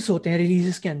टीम्स होते हैं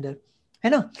रिलीजेस के अंदर,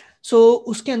 है ना। सो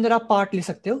उसके अंदर आप पार्ट ले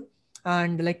सकते हो,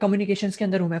 एंड लाइक कम्युनिकेशंस के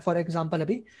अंदर हूँ मैं फॉर एग्जांपल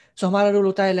अभी। सो हमारा रोल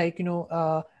होता है लाइक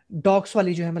डॉक्स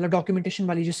वाली जो है मतलब डॉक्यूमेंटेशन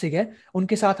वाली जो सिग है,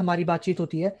 उनके साथ हमारी बातचीत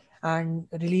होती है, एंड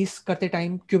रिलीज करते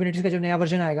टाइम क्यूबरनेटिस का जो नया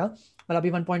वर्जन आएगा, मतलब अभी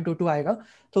 1.22 आएगा,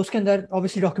 तो उसके अंदर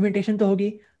ऑब्वियसली डॉक्यूमेंटेशन तो होगी,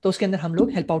 तो उसके अंदर हम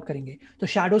लोग हेल्प आउट करेंगे। तो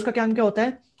शैडोज का काम क्या होता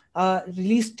है,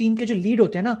 रिलीज टीम के जो लीड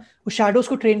होते हैं ना, वो शैडोज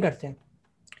को ट्रेन करते हैं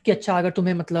कि अच्छा अगर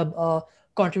तुम्हें मतलब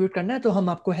कंट्रीब्यूट करना है तो हम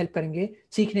आपको हेल्प करेंगे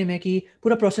सीखने में कि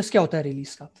पूरा प्रोसेस क्या होता है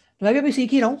रिलीज का। तो मैं भी अभी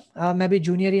सीख ही रहा हूँ, मैं भी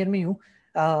जूनियर ईयर में ही हूँ,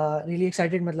 रियली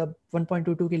एक्साइटेड मतलब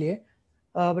 1.22 के लिए।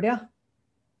 बट या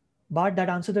Bart, that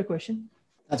answered the question.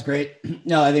 That's great.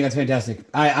 No, I think that's fantastic.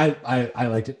 I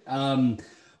liked it.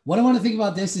 what I want to think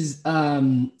about this is,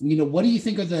 what do you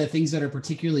think are the things that are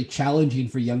particularly challenging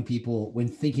for young people when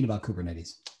thinking about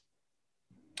Kubernetes?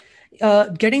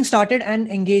 Getting started and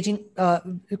engaging.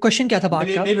 Question क्या था बात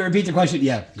का? Maybe repeat the question.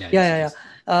 Yeah.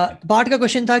 बात का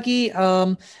question था कि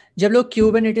जब लोग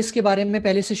क्यूबरनेटिस के बारे में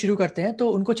पहले से शुरू करते हैं तो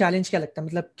उनको चैलेंज क्या लगता है,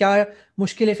 मतलब क्या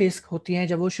मुश्किलें फेस होती हैं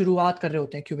जब वो शुरुआत कर रहे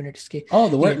होते हैं क्यूबरनेटिस की? Oh,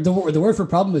 the word for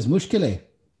problem is mushkile.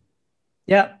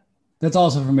 Yeah. That's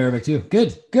also from Arabic too.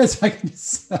 Good.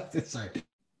 Sorry.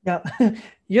 Yeah.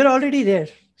 You're already there.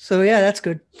 So yeah, that's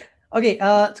good. Okay,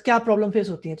 क्या प्रॉब्लम फेस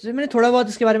होती है? तो मैंने थोड़ा बहुत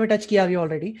इसके बारे में टच किया अभी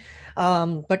ऑलरेडी,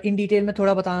 बट इन डिटेल में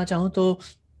थोड़ा बताना चाहूँ तो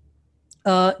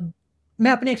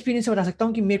मैं अपने एक्सपीरियंस से बता सकता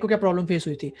हूँ कि मेरे को क्या प्रॉब्लम फेस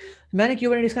हुई थी. मैंने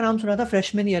क्यूबरनेटिस का नाम सुना था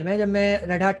फ्रेशमैन ईयर में, जब मैं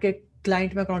रेड हैट के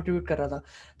क्लाइंट में कंट्रीब्यूट कर रहा था.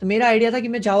 तो मेरा आइडिया था कि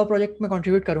मैं जावा प्रोजेक्ट में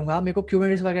कंट्रीब्यूट करूंगा. मेरे को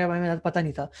क्यूबरनेटिस वगैरह बारे में पता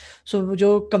नहीं था. सो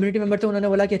जो कम्युनिटी मेंबर थे उन्होंने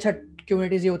बोला कि अच्छा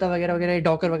क्यूबरनेटिस ये होता वगैरह वगैरह,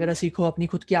 डॉकर वगैरह सीखो, अपनी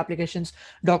खुद की एप्लीकेशंस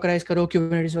डॉकराइज करो,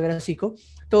 क्यूबरनेटिस वगैरह सीखो.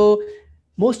 तो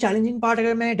मोस्ट चैलेंजिंग पार्ट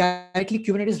अगर मैं डायरेक्टली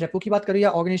क्यूबरनेटिस रेपो की बात करूँ या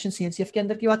ऑर्गेनाइजेशन सीएनसीएफ के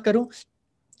अंदर की बात करूँ,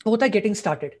 वो होता है गेटिंग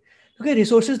स्टार्टेड. क्योंकि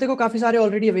रिसोर्सेज देखो काफी सारे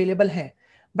ऑलरेडी अवेलेबल हैं,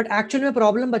 बट एक्चुअल में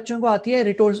प्रॉब्लम बच्चों को आती है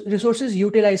रिसोर्सेज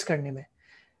यूटिलाइज करने में.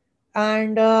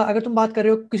 एंड अगर तुम बात कर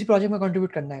रहे हो किसी प्रोजेक्ट में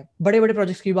कंट्रीब्यूट करना है, बड़े बड़े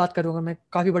प्रोजेक्ट्स की बात करूँगा मैं,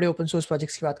 काफी बड़े ओपन सोर्स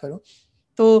प्रोजेक्ट्स की बात करूँ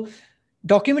तो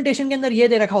डॉक्यूमेंटेशन के अंदर ये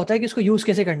दे रखा होता है कि इसको यूज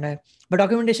कैसे करना है, बट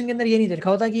डॉक्यूमेंटेशन के अंदर ये नहीं दे रखा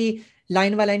होता कि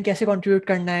लाइन बाय लाइन कैसे कंट्रीब्यूट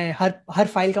करना है, हर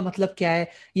फाइल का मतलब क्या है,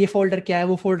 ये फोल्डर क्या है,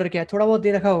 वो फोल्डर क्या है. थोड़ा बहुत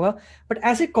दे रखा होगा, बट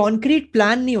ऐसे कॉन्क्रीट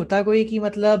प्लान नहीं होता कोई कि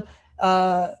मतलब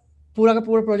पूरा का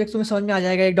पूरा प्रोजेक्ट तुम्हें समझ में आ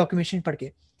जाएगा एक डॉक्यूमेंटेशन पढ़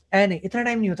के. नहीं, इतना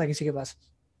टाइम नहीं होता किसी के पास.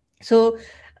 सो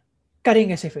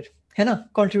करेंगे ऐसे फिर, है ना,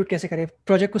 कंट्रीब्यूट कैसे करें,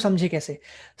 प्रोजेक्ट को समझे कैसे.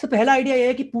 तो पहला आइडिया ये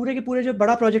है कि पूरे के पूरे जो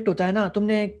बड़ा प्रोजेक्ट होता है ना,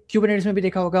 तुमने क्यूबरनेटिस में भी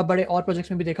देखा होगा, बड़े और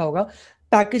प्रोजेक्ट्स में भी देखा होगा,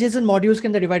 पैकेजेस एंड मॉड्यूल्स के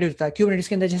अंदर डिवाइडेड होता है. क्यूबरनेटिस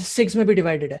के अंदर जैसे सिग्स में भी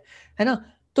डिवाइडेड है ना.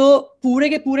 तो पूरे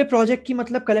के पूरे प्रोजेक्ट की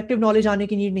मतलब कलेक्टिव नॉलेज आने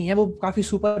की नीड नहीं है, वो काफी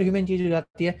सुपर ह्यूमन चीज हो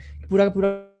जाती है, पूरा का पूरा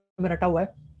में रटा हुआ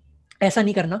है. ऐसा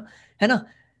नहीं करना, है ना.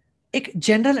 एक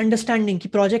जनरल अंडरस्टैंडिंग कि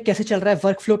प्रोजेक्ट कैसे चल रहा है,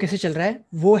 वर्क फ्लो कैसे चल रहा है,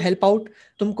 वो हेल्प आउट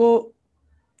तुमको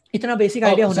इतना बेसिक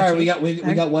आइडिया होना चाहिए.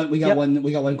 We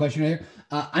got one question right here.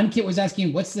 Ankit was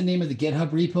asking, what's the name of the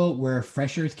GitHub repo where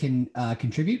freshers can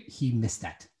contribute? He missed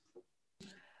that.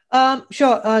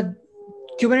 Sure.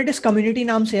 Kubernetes community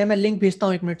नाम से है, मैं लिंक भेजता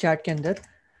हूँ एक मिनट चैट के अंदर.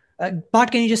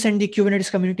 Bart, can you just send the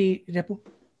Kubernetes community repo?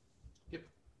 Yep.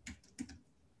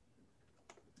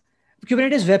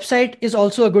 Kubernetes website is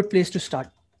also a good place to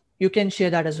start. You can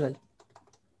share that as well.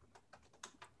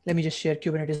 Let me just share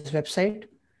Kubernetes website.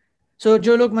 So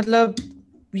जो लोग मतलब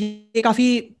ये काफी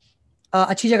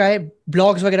अच्छी जगह है,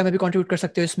 blogs वगैरह में भी कंट्रीब्यूट कर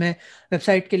सकते हो इसमें,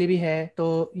 वेबसाइट के लिए भी है,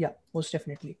 तो या मोस्ट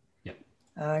डेफिनेटली.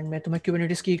 एंड मैं तुम्हें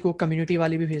Kubernetes की को कम्युनिटी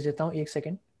वाली भी भेज देता हूँ, एक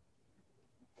सेकेंड.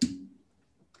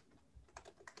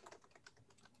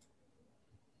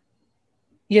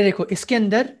 ये देखो, इसके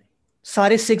अंदर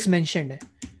सारे सिग्स मेंशन्ड है.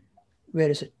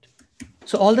 Where is it?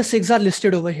 So all the SIGs are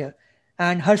listed over here.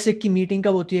 And हर सिग की मीटिंग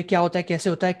कब होती है, क्या होता है, कैसे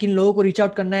होता है, किन लोगों को रीच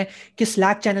आउट करना है, किस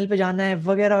स्लैक चैनल पे जाना है,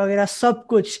 वगैरह वगैरह, सब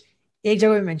कुछ एक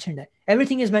जगह पे मेंशन्ड है.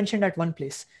 Everything is mentioned at one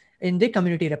place in the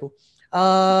community repo.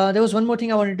 There was one more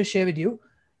thing I wanted to share with you.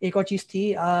 एक और चीज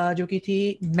थी जो कि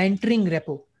थी mentoring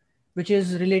repo, which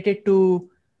is related to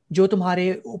जो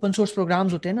तुम्हारे ओपन सोर्स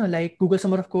प्रोग्राम्स होते हैं ना, like Google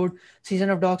summer of code, season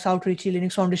of docs, Outreach,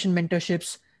 Linux Foundation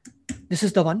mentorships. This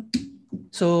is the one.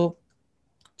 So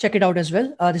check it out as well.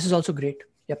 This is also great.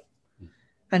 Yep.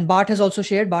 And Bart has also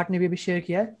shared. Bart ने भी अभी share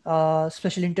किया है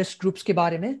special interest groups के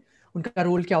बारे में, उनका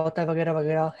role क्या होता है वगैरह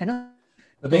वगैरह, है ना.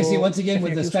 But basically, once again,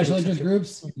 with the special interest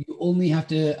groups, you only have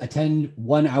to attend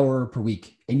 1 hour per week,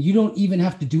 and you don't even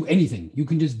have to do anything. You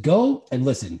can just go and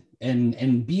listen,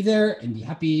 and be there, and be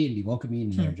happy, and be welcoming,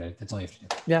 and energetic. That's all you have to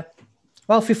do. Yeah.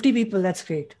 Wow, 50 people. That's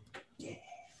great. Yeah.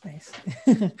 Nice.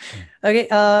 Okay.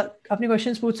 अपने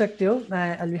questions पूछ सकते हो.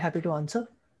 I'll be happy to answer.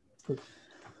 Cool.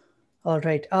 All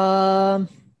right.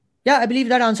 Yeah, I believe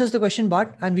that answers the question,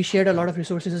 Bart, and we shared a lot of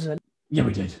resources as well. Yeah,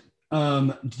 we did.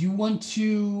 Do you want to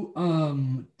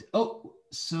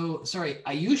sorry,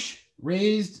 Ayush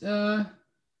raised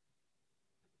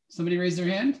somebody raised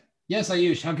their hand? Yes,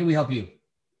 Ayush, how can we help you?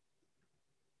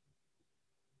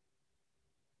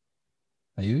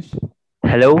 Ayush?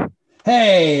 Hello.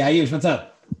 Hey, Ayush, what's up?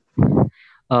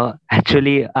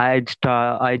 Actually,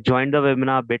 I joined the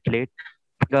webinar a bit late.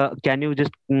 Can you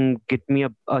just give me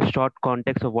a short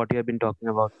context of what you have been talking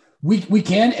about? We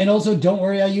can, and also don't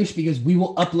worry, Ayush, because we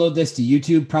will upload this to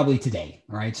YouTube probably today.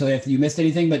 All right. So if you missed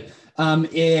anything, but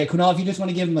Kunal, if you just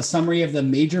want to give them a summary of the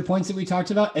major points that we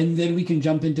talked about, and then we can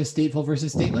jump into stateful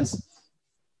versus stateless.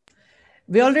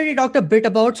 We already talked a bit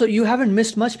about, so you haven't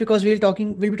missed much because we'll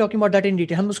be talking about that in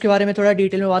detail. हम उसके बारे में थोड़ा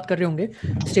detail में बात कर रहे होंगे,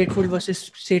 stateful versus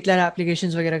stateless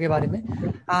applications वगैरह के बारे में.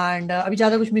 And अभी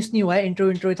ज़्यादा कुछ मिस नहीं हुआ है.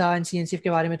 इंट्रो था and CNCF के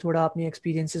बारे में थोड़ा अपनी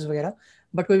experiences वगैरह.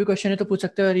 बट कोई भी क्वेश्चन है तो पूछ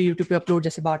सकते हो, और YouTube पे अपलोड,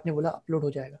 जैसे बाट ने बोला, अपलोड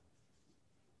हो जाएगा.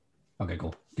 Okay,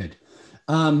 cool, good.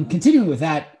 Continuing with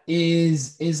that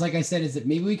is like I said, is that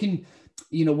maybe we can,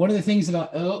 one of the things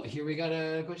about, here we got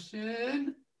a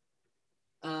question.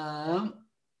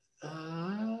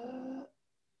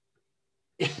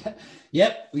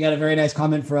 Yep, we got a very nice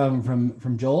comment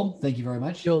from Joel. Thank you very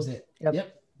much. Joel,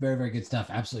 yep. Very, very good stuff.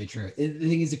 Absolutely true. The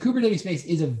thing is, the Kubernetes space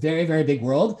is a very, very big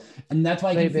world, and that's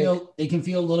why it can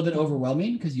feel a little bit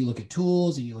overwhelming, because you look at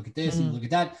tools and you look at this and you look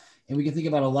at that, and we can think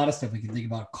about a lot of stuff. We can think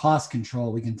about cost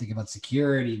control. We can think about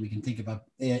security. We can think about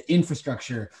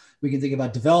infrastructure. We can think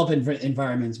about development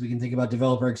environments. We can think about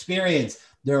developer experience.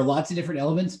 There are lots of different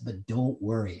elements, but don't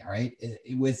worry. All right.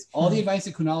 With all the advice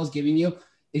that Kunal is giving you,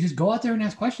 is just go out there and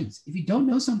ask questions. If you don't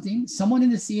know something, someone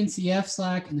in the CNCF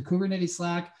Slack and the Kubernetes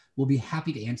Slack will be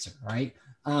happy to answer. Right.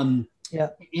 And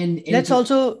let's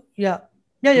also, go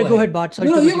ahead, Bart. Sorry,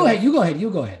 no, you go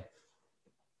ahead.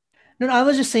 No, I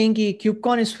was just saying that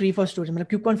KubeCon is free for students.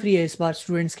 KubeCon free है इस बार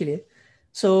students के लिए.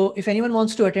 So if anyone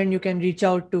wants to attend, you can reach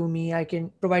out to me. I can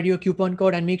provide you a coupon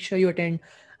code and make sure you attend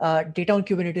Data on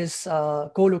Kubernetes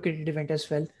co-located event as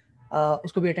well.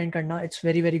 उसको भी attend करना. It's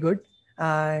very, very good.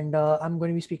 And I'm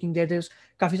going to be speaking there. There's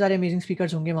काफी सारे amazing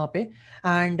speakers होंगे वहाँ पे.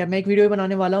 And मैं एक video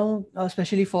बनाने वाला हूँ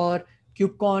especially for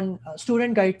KubeCon,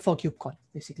 student guide for KubeCon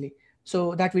basically.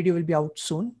 So that video will be out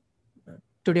soon,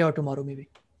 today or tomorrow maybe.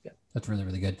 That's really,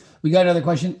 really good. We got another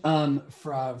question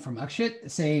from Akshit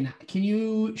saying, can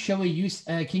you show a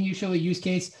use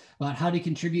case about how to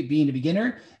contribute being a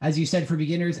beginner? As you said, for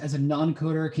beginners, as a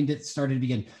non-coder can get started to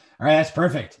begin. All right, that's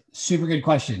perfect. Super good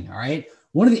question. All right.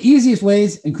 One of the easiest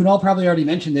ways, and Kunal probably already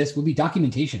mentioned this, would be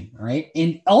documentation. All right.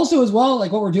 And also as well,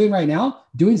 like what we're doing right now,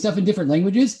 doing stuff in different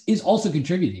languages is also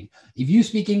contributing. If you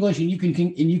speak English and you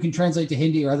can translate to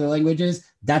Hindi or other languages,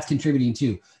 that's contributing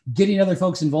too. Getting other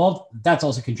folks involved, that's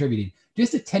also contributing.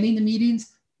 Just attending the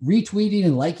meetings, retweeting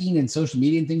and liking and social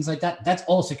media and things like that, that's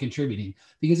also contributing,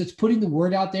 because it's putting the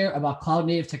word out there about cloud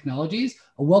native technologies,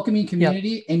 a welcoming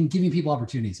community, and giving people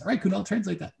opportunities. All right, Kunal,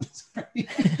 translate that.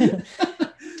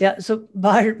 Yeah, so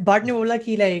Bart ने बोला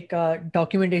कि like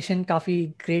documentation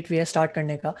काफी great way है start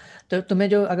करने का. तो तुम्हें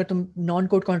जो, अगर तुम non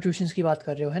code contributions की बात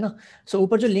कर रहे हो, है ना, so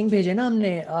ऊपर जो link भेजे ना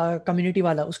हमने community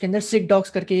वाला, उसके अंदर sick docs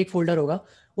करके एक folder होगा,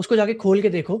 उसको जाके खोल के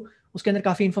देखो, उसके अंदर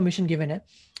काफी information given है.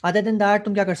 Other than that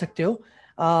तुम क्या कर सकते हो,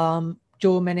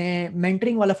 जो मैंने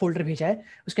mentoring वाला folder भेजा है,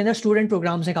 उसके अंदर student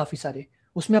programs हैं काफी सारे,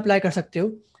 उसमें apply कर सकते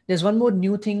हो. There's one more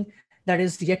new thing that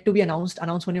is yet to be announced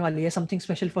होने वाली है, something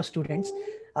special for students.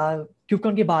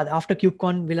 KubeCon के बाद, after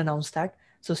KubeCon we'll announce that,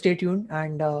 so stay tuned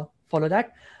and follow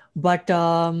that. But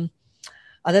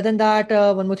other than that,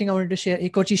 one more thing I wanted to share,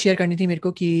 एक और चीज share करनी थी मेरे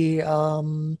को कि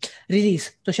रिलीज,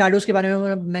 तो शैडोज के बारे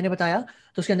में मैंने बताया,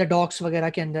 तो उसके अंदर डॉक्स वगैरह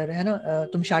के अंदर है ना,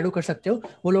 तुम शैडो कर सकते हो.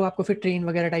 वो लोग आपको फिर ट्रेन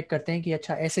वगैरह टाइप करते हैं कि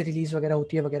अच्छा ऐसे रिलीज वगैरह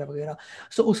होती है वगैरह वगैरह.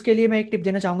 सो उसके लिए मैं एक टिप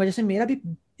देना चाहूंगा. जैसे मेरा भी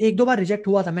 1-2 बार रिजेक्ट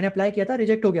हुआ था, मैंने अप्लाई किया था,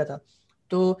 रिजेक्ट हो गया था.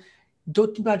 तो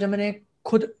 2-3 बार जब मैंने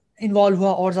खुद इन्वॉल्व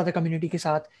हुआ और ज़्यादा कम्युनिटी के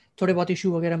साथ, थोड़े बहुत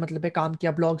इशू वगैरह मतलब पे काम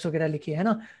किया, ब्लॉग्स वगैरह लिखे, है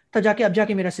ना, तब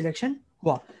जाके मेरा सिलेक्शन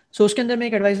हुआ. सो उसके अंदर मैं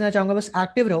एक एडवाइस देना चाहूँगा, बस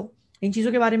एक्टिव रहो, इन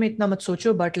चीज़ों के बारे में इतना मत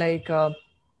सोचो, बट लाइक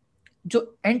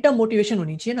जो एंड टर्म मोटिवेशन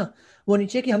होनी चाहिए ना, वो होनी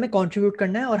चाहिए कि हमें कॉन्ट्रीब्यूट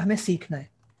करना है और हमें सीखना है.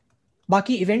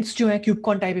 बाकी इवेंट्स जो हैं,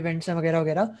 क्यूबकॉन टाइप इवेंट्स हैं वगैरह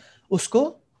वगैरह, उसको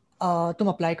तुम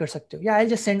अप्लाई कर सकते हो. I'll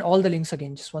just send all the links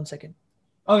again, just 1 second.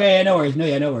 Okay, no worries.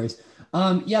 No worries.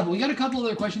 But we got a couple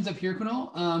other questions up here,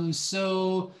 Kunal.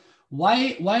 So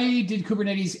why did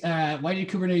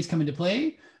Kubernetes come into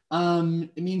play?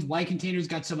 It means why containers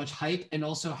got so much hype, and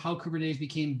also how Kubernetes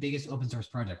became biggest open source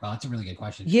project. Wow, that's a really good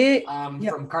question.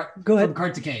 Go ahead. From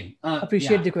Cart to Cane.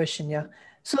 Appreciate the question. Yeah.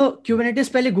 So Kubernetes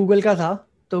पहले Google का था,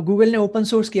 तो Google ने open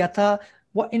source किया था.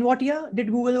 In what year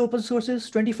did Google open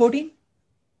sources? 2014.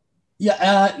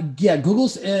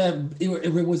 Google's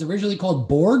it was originally called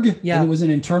Borg, and it was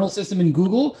an internal system in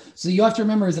Google. So you have to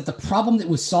remember is that the problem that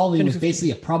was solving was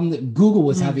basically a problem that Google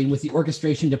was having with the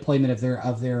orchestration deployment of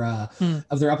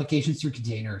their applications through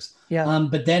containers.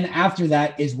 But then after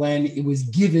that is when it was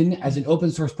given as an open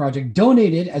source project,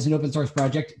 donated as an open source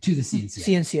project to the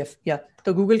CNCF.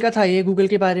 तो Google का था ये. Google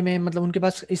के बारे में मतलब उनके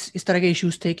पास इस तरह के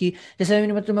इश्यूज थे कि जैसे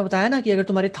मैंने तुम्हें बताया ना कि अगर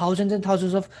तुम्हारे thousands and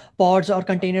thousands of pods और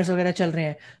कंटेनर्स वगैरह चल रहे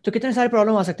हैं तो कितने सारे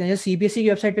प्रॉब्लम आ सकते हैं. जैसे सीबीएसई की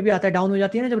वेबसाइट पे भी आता है, डाउन हो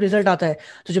जाती है ना जब रिजल्ट आता है,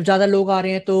 तो जब ज़्यादा लोग आ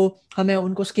रहे हैं तो हमें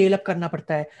उनको स्केल अप करना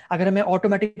पड़ता है. अगर हमें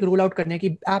ऑटोमेटिक रोल आउट करने की,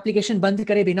 एप्लीकेशन बंद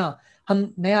करे बिना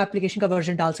हम नया एप्लीकेशन का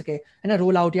वर्जन डाल सके, है ना,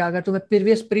 रोल आउट, या अगर तुम्हें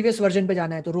प्रीवियस वर्जन पे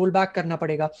जाना है तो रोल बैक करना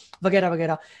पड़ेगा वगैरह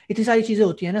वगैरह, इतनी सारी चीजें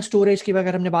होती है ना. स्टोरेज की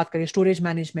अगर हमने बात करें, स्टोरेज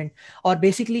मैनेजमेंट, और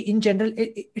basically in general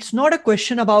it's not a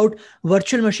question about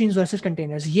virtual machines versus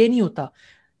containers. ये नहीं होता,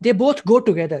 दे बोथ गो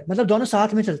टुगेदर, मतलब दोनों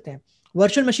साथ में चलते हैं.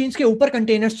 वर्चुअल मशीन्स के ऊपर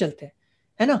कंटेनर्स चलते हैं,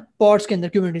 है ना, पॉड्स के अंदर,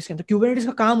 क्यूबरनेटिस के अंदर. क्यूबरनेटिस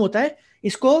का काम होता है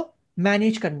इसको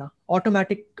मैनेज करना,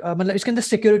 ऑटोमेटिक, मतलब इसके अंदर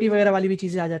सिक्योरिटी वगैरह वाली भी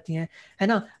चीजें आ जाती हैं, है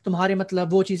ना, तुम्हारे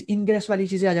मतलब वो चीज इनग्रेस वाली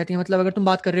चीजें आ जाती हैं. मतलब अगर तुम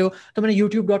बात कर रहे हो तो मैंने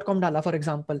youtube.com डाला फॉर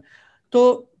एग्जांपल,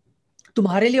 तो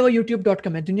तुम्हारे लिए वो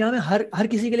youtube.com है, दुनिया में हर हर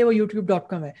किसी के लिए वो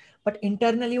youtube.com है, बट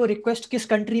इंटरनली वो रिक्वेस्ट किस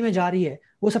कंट्री में जा रही है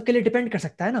वो सबके लिए डिपेंड कर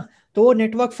सकता है ना. तो वो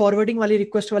नेटवर्क फॉरवर्डिंग वाली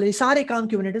रिक्वेस्ट वाले सारे काम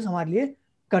क्यूबरनेटिस हमारे लिए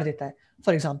कर देता है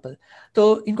फॉर एग्जांपल.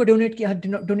 तो इनको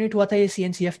डोनेट हुआ था ये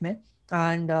CNCF में,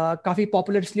 एंड काफ़ी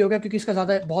पॉपुलर इसलिए हो गया क्योंकि इसका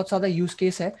बहुत ज़्यादा यूज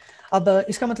केस है. अब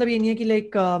इसका मतलब ये नहीं है कि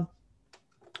लाइक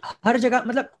हर जगह,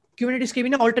 मतलब क्यूबरनेटिस के भी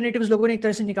ना ऑल्टरनेटिव्स लोगों ने एक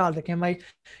तरह से निकाल रखे हैं.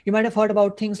 You might have heard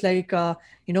about things like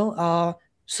you know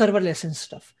serverless and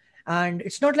stuff, and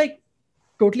it's not like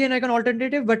totally an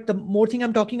alternative, but the more thing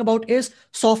I'm talking about is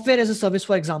software as a service,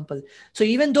 for example. So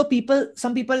even though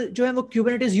some people जो है वो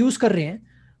Kubernetes use कर रहे हैं,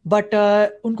 but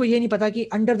उनको ये नहीं पता कि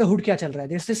under the hood क्या चल रहा है.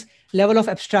 There's this level of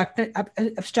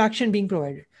abstraction being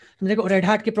provided. तो देखो Red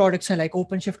Hat के products हैं, like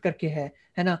OpenShift करके है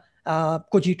ना,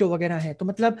 Cogito वगैरह है. तो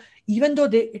मतलब even though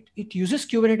it uses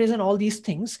Kubernetes and all these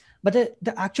things, but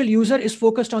the actual user is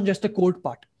focused on just the code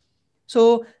part. So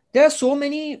there are so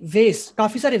many ways,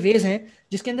 काफी सारे ways हैं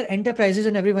जिसके अंदर enterprises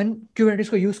and everyone Kubernetes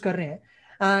को use कर रहे हैं.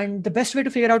 And the best way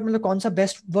to figure out मतलब कौन सा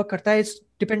best work करता है,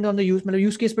 depend on the use, मतलब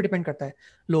use case पे depend करता है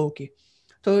लोगों की.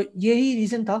 तो यही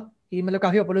reason था कि मतलब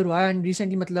काफी पॉपुलर हुआ है, and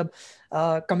recently मतलब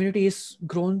community is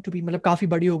grown to be, मतलब काफी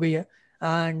बड़ी हो गई है,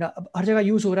 and हर जगह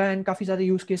यूज हो रहा है, and काफी ज्यादा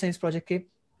यूज केस हैं इस प्रोजेक्ट के.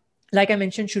 Like I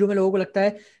mentioned, शुरू में लोगों को लगता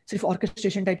है सिर्फ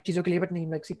ऑर्केस्ट्रेशन टाइप चीजों के लिए, बट नहीं,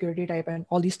 like security type and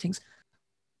all these things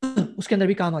उसके अंदर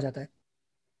भी काम आ जाता है.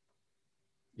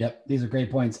 Yep, these are great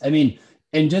points. I mean,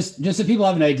 and just so people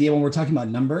have an idea, when we're talking about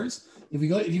numbers, if you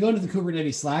go into the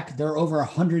Kubernetes Slack, there are over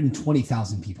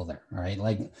 120,000 people there. All right,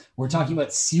 like we're talking about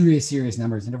serious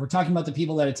numbers. And if we're talking about the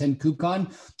people that attend KubeCon,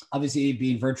 obviously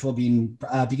being virtual,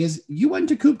 because you went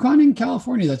to KubeCon in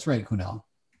California, that's right, Kunal.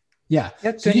 Yeah,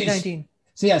 yep, 2019.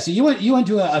 So you went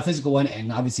to a physical one,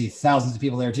 and obviously thousands of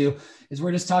people there too. Is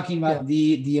we're just talking about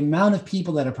the amount of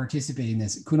people that are participating in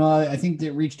this. Kunal, I think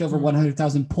that reached over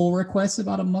 100,000 pull requests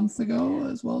about a month ago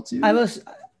as well too. I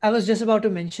was just about to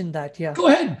mention that. Yeah. Go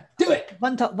ahead, do it.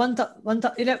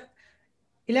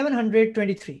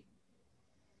 1123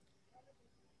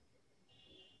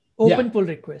 open pull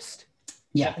request.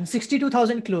 Yeah, and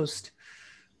 62,000 closed.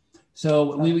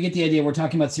 So we get the idea. We're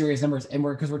talking about serious numbers, and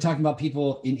we're talking about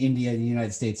people in India, in the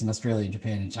United States, in Australia, in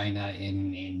Japan, in China,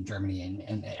 in Germany,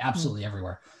 and absolutely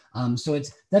everywhere. So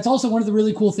that's also one of the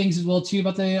really cool things as well too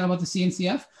about the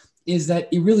CNCF is that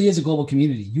it really is a global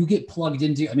community. You get plugged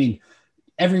into. I mean,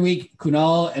 every week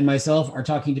Kunal and myself are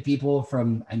talking to people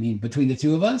from. I mean, between the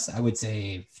two of us, I would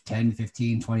say 10,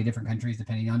 15, 20 different countries,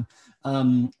 depending on.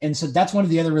 And so that's one of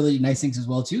the other really nice things as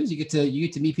well too, is you get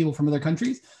to meet people from other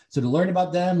countries. So to learn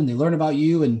about them and they learn about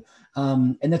you, and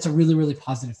that's a really, really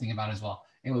positive thing about it as well.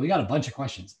 Anyway, we got a bunch of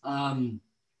questions.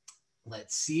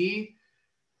 Let's see.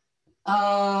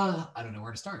 I don't know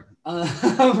where to start.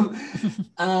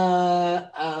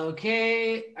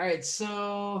 Okay. All right.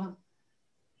 So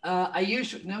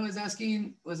Ayush is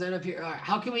asking, was that up here?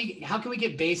 How can we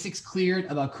get basics cleared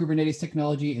about Kubernetes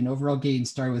technology and overall getting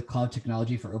started with cloud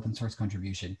technology for open source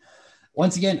contribution?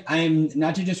 Once again, I'm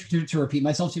not to repeat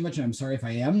myself too much, and I'm sorry if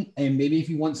I am. And maybe if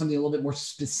you want something a little bit more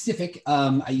specific,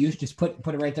 Ayush, just put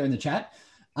it right there in the chat.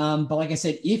 But like I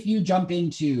said, if you jump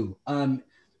into one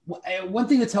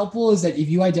thing that's helpful is that if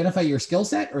you identify your skill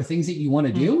set or things that you want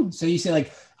to do, so you say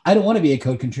like, I don't want to be a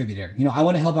code contributor. I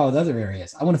want to help out with other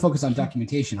areas. I want to focus on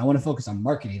documentation. I want to focus on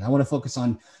marketing. I want to focus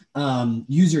on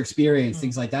user experience,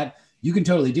 things like that. You can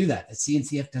totally do that.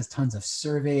 CNCF does tons of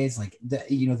surveys, like the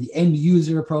end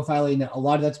user profiling. A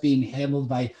lot of that's being handled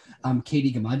by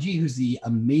Katie Gamaji, who's the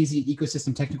amazing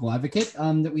ecosystem technical advocate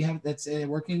that we have that's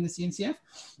working in the CNCF.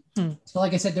 So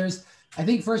like I said, I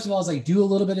think first of all is like do a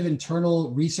little bit of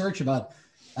internal research about,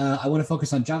 I want to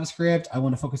focus on JavaScript. I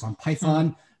want to focus on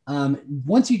Python.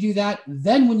 Once you do that,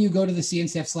 then when you go to the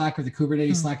CNCF Slack or the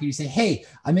Kubernetes Slack and you say, hey,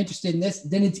 I'm interested in this,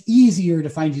 then it's easier to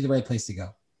find you the right place to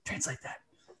go. Translate that.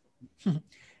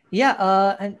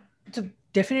 Yeah, and it's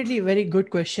definitely a very good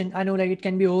question. I know like it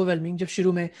can be overwhelming. जब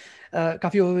शुरू में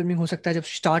काफी overwhelming हो सकता है जब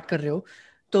start कर रहे हो.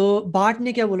 तो Bart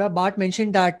ने क्या बोला? Bart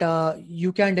mentioned that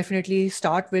you can definitely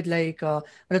start with like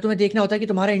मतलब तुम्हें देखना होता है कि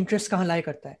तुम्हारा interest कहाँ lie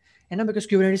करता है. है ना, बिकॉज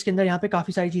क्यूबरनेटिस के अंदर यहाँ पे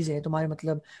काफ़ी सारी चीज़ें हैं तुम्हारे,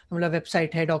 मतलब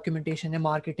वेबसाइट है, डॉक्यूमेंटेशन है,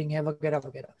 मार्केटिंग है, वगैरह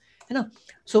वगैरह, है ना.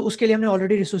 सो उसके लिए हमने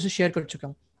ऑलरेडी रिसोर्सेज शेयर कर चुका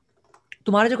हूँ.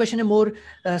 तुम्हारा जो क्वेश्चन है मोर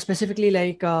स्पेसिफिकली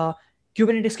लाइक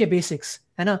क्यूबरनेटिस के बेसिक्स,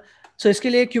 है ना. सो इसके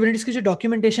लिए क्यूबरनेटिस की जो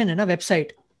डॉक्यूमेंटेशन है ना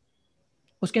वेबसाइट,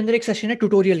 उसके अंदर एक सेशन है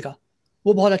ट्यूटोरियल का,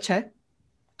 वो बहुत अच्छा है.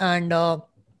 एंड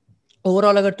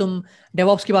ओवरऑल अगर तुम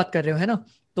डेवऑप्स की बात कर रहे हो, है ना,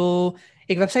 तो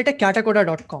एक वेबसाइट है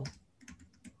catacoda.com.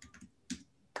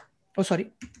 Oh sorry,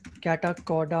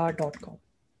 catacoda.com.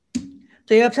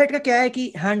 तो ये वेबसाइट का क्या है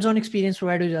कि हैंड्स ऑन एक्सपीरियंस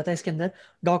प्रोवाइड हो जाता है इसके अंदर.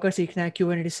 डॉकर सीखना है,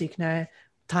 क्यूबरनेटिस सीखना है,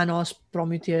 Thanos,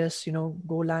 Prometheus,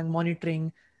 Golang, monitoring,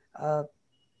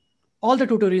 all the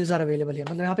tutorials are available है.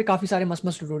 मतलब यहाँ पे काफी सारे मस्त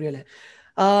मस्त ट्यूटोरियल है.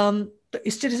 तो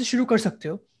इस तरह से शुरू कर सकते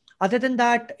हो. अदर देन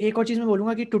दैट एक और चीज मैं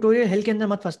बोलूंगा कि ट्यूटोरियल हेल के अंदर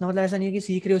मत फंसना. मतलब ऐसा नहीं है कि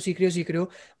सीख रहे हो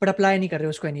बट अप्लाई नहीं कर रहे हो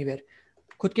उसको एनीवेयर.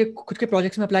 खुद के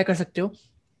प्रोजेक्ट्स में अप्लाई कर सकते हो.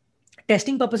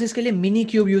 टेस्टिंग पर्पसेस के लिए मिनी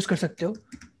क्यूब यूज कर सकते हो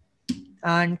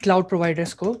एंड क्लाउड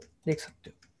प्रोवाइडर्स को देख सकते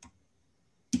हो.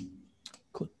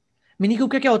 मिनी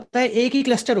क्यूब का क्या होता है, एक ही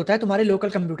क्लस्टर होता है तुम्हारे लोकल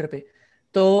कंप्यूटर पे,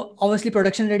 तो ऑब्वियसली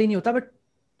प्रोडक्शन रेडी नहीं होता, बट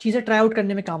चीजें ट्राई आउट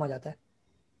करने में काम आ जाता है.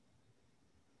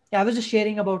 I was just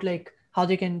sharing about like how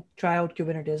they can try out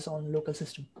Kubernetes on local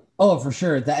system. Oh, for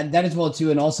sure. That as well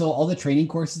too. And also all the training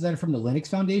courses that are from the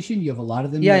Linux Foundation, you have a lot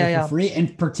of them for free.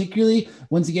 And particularly,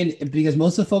 once again, because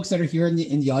most of the folks that are here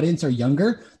in the audience are younger,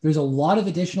 there's a lot of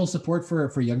additional support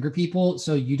for younger people.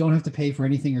 So you don't have to pay for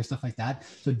anything or stuff like that.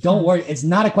 So don't worry. It's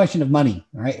not a question of money.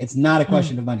 All right. It's not a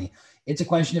question of money. It's a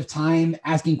question of time,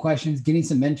 asking questions, getting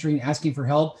some mentoring, asking for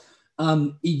help.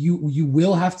 You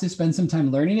will have to spend some time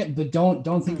learning it, but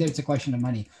don't think that it's a question of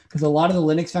money, because a lot of the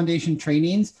Linux Foundation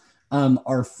trainings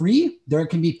are free. There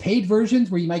can be paid versions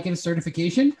where you might get a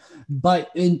certification, but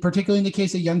particularly in the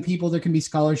case of young people, there can be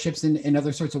scholarships and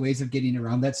other sorts of ways of getting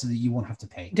around that so that you won't have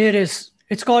to pay. There is.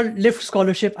 It's called Lift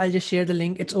Scholarship. I'll just share the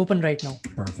link. It's open right now.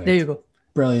 Perfect. There you go.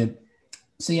 Brilliant.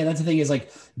 So yeah, that's the thing, is like,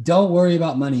 don't worry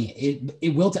about money.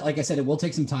 It will, like I said, it will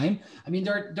take some time. I mean,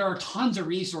 there are tons of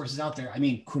resources out there. I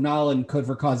mean, Kunal and Code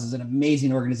for Cause is an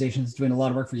amazing organization that's doing a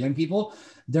lot of work for young people.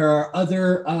 There are other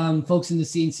folks in the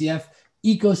CNCF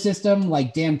ecosystem,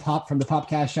 like Dan Pop from the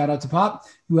Popcast. Shout out to Pop,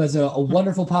 who has a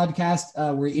wonderful podcast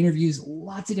where he interviews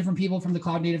lots of different people from the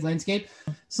cloud native landscape.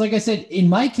 So like I said, in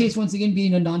my case, once again,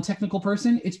 being a non-technical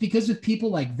person, it's because with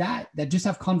people like that just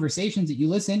have conversations that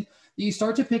you listen, you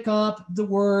start to pick up the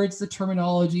words, the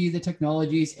terminology, the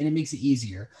technologies, and it makes it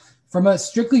easier. From a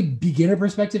strictly beginner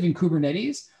perspective in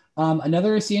Kubernetes,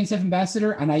 another CNCF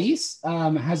ambassador, Anais,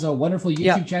 has a wonderful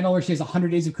YouTube channel where she has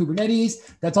 100 days of Kubernetes.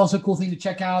 That's also a cool thing to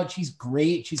check out. She's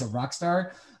great. She's a rock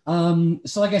star.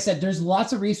 So like I said, there's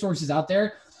lots of resources out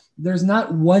there. There's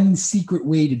not one secret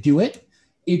way to do it.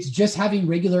 It's just having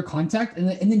regular contact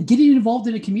and then getting involved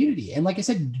in a community. And like I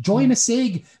said, join a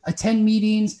SIG, attend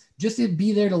meetings, just to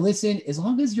be there to listen. As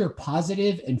long as you're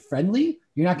positive and friendly,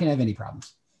 you're not going to have any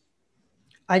problems.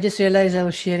 I just realized I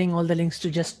was sharing all the links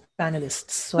to just panelists,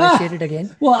 so I shared it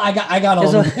again. Well, I got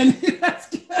all of them. That's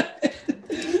good.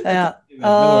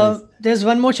 Yeah. There's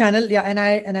one more channel. Yeah,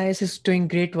 NIS is doing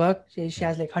great work. She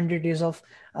has like 100 days of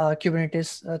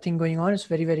Kubernetes thing going on. It's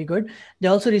very, very good. They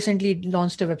also recently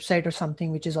launched a website or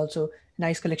something, which is also a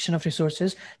nice collection of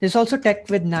resources. There's also Tech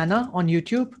with Nana on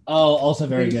YouTube. Oh, also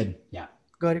very good. Yeah.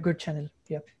 Good channel.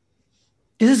 Yeah.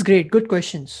 This is great. Good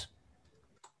questions.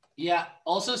 Yeah.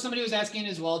 Also, somebody was asking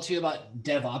as well too about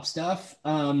DevOps stuff.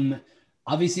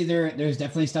 Obviously, there's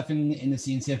definitely stuff in the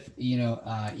CNCF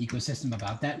ecosystem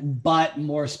about that. But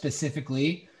more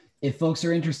specifically, if folks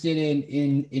are interested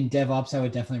in DevOps, I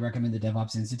would definitely recommend the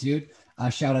DevOps Institute.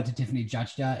 Shout out to Tiffany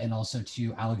Jachta and also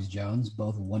to Alex Jones,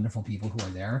 both wonderful people who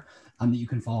are there that you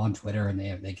can follow on Twitter, and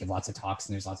they give lots of talks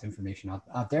and there's lots of information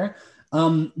out there.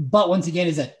 But once again,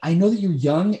 is that I know that you're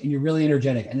young and you're really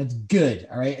energetic, and that's good.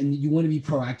 All right. And you want to be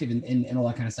proactive and all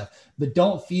that kind of stuff, but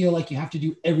don't feel like you have to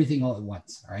do everything all at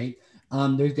once. All right.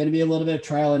 There's going to be a little bit of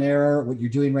trial and error. What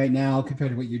you're doing right now compared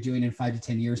to what you're doing in 5 to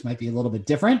 10 years might be a little bit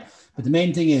different, but the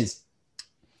main thing is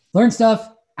learn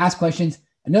stuff, ask questions.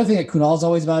 Another thing that Kunal is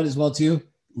always about as well too,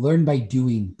 learn by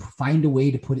doing, find a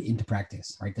way to put it into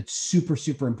practice, right? That's super,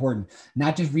 super important.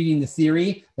 Not just reading the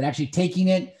theory, but actually taking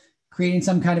it, creating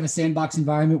some kind of a sandbox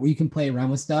environment where you can play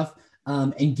around with stuff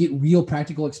and get real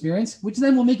practical experience, which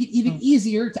then will make it even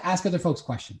easier to ask other folks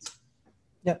questions.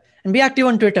 Yeah. And be active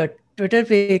on Twitter. Twitter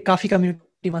पे काफी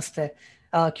community मस्त है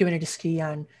Kubernetes की,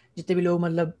 and जितने भी लोग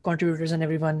मतलब contributors and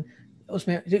everyone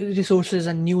उसमें resources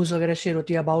and news वगैरह share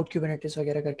होती है about Kubernetes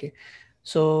वगैरह करके.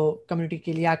 So community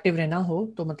के लिए active रहना हो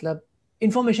तो मतलब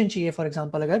information चाहिए, for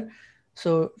example अगर,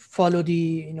 so follow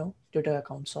the Twitter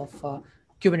accounts of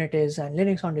Kubernetes and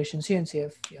Linux Foundation,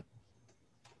 CNCF. Yeah.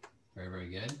 Very, very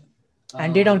good.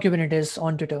 And Data on Kubernetes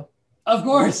on Twitter. Of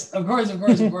course.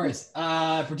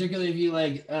 Particularly if you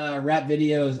like rap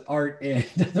videos, art, and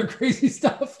other crazy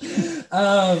stuff.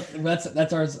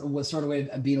 That's our sort of way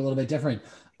of being a little bit different.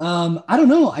 I don't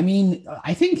know. I mean,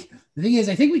 I think the thing is,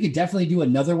 I think we could definitely do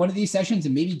another one of these sessions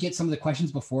and maybe get some of the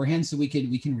questions beforehand so we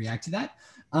can react to that.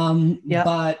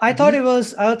 But I thought it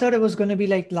was going to be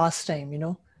like last time,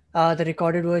 the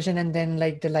recorded version and then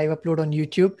like the live upload on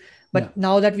YouTube. But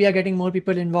now that we are getting more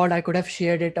people involved, I could have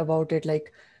shared it about it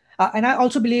like. And I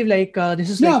also believe like this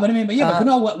is but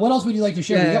Kunal, what else would you like to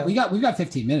share? Yeah, we've got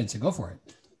 15 minutes to go for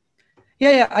it.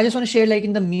 Yeah. I just want to share like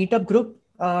in the meetup group.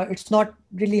 It's not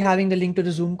really having the link to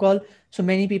the Zoom call. So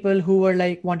many people who were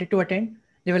like wanted to attend,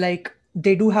 they were like,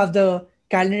 they do have the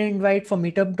calendar invite for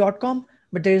meetup.com,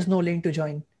 but there is no link to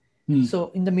join.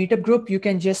 So in the meetup group, you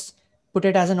can just put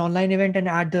it as an online event and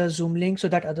add the Zoom link so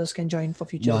that others can join for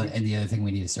future. And the other thing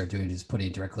we need to start doing is putting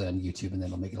it directly on YouTube, and then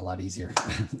it'll make it a lot easier.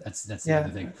 that's the other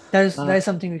thing. That is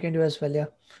something we can do as well.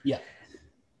 Yeah.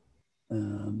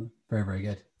 Very, very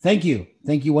good. Thank you,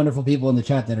 wonderful people in the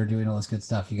chat that are doing all this good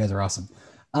stuff. You guys are awesome.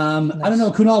 Nice. I don't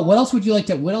know, Kunal, what else would you like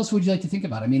to think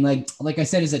about? I mean, like I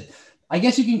said, is it? I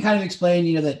guess you can kind of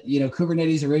explain, that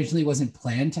Kubernetes originally wasn't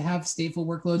planned to have stateful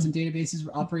workloads and databases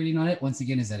operating on it. Once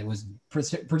again, is that it was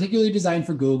particularly designed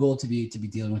for Google to be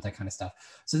dealing with that kind of stuff.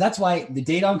 So that's why the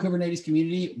Data on Kubernetes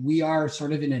community, we are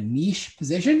sort of in a niche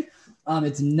position.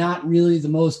 It's not really the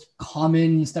most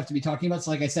common stuff to be talking about.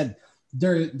 So like I said,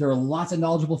 there are lots of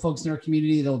knowledgeable folks in our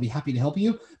community that will be happy to help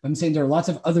you. But I'm saying there are lots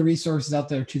of other resources out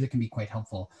there too that can be quite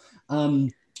helpful.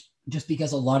 Just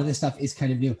because a lot of this stuff is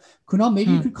kind of new. Kunal,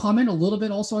 maybe you could comment a little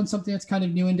bit also on something that's kind of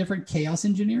new and different, chaos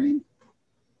engineering.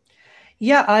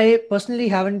 Yeah, I personally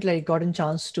haven't like gotten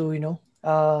chance to,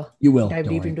 you will dive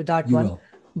deep into that one.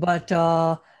 But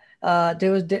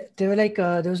there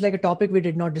was like a topic we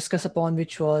did not discuss upon,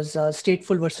 which was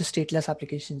stateful versus stateless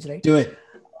applications, right? Do it.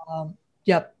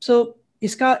 Yeah. So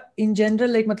इसका in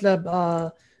general like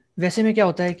मतलब वैसे में क्या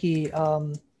होता है कि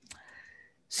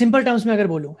simple terms में अगर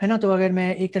बोलूं, है ना, तो अगर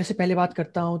मैं एक तरह से पहले बात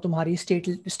करता हूं तुम्हारी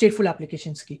स्टेटफुल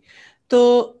एप्लीकेशंस की,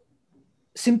 तो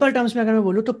सिंपल टर्म्स में अगर मैं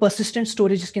बोलूं तो पर्सिस्टेंट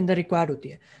स्टोरेज इसके अंदर रिक्वायर्ड होती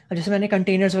है. जैसे मैंने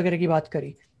कंटेनर्स वगैरह की बात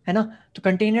करी, है ना, तो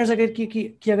कंटेनर्स अगर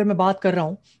की अगर मैं बात कर रहा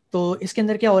हूं, तो इसके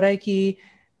अंदर क्या हो रहा है कि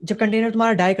जब कंटेनर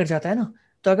तुम्हारा डाई कर जाता है ना,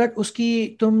 तो अगर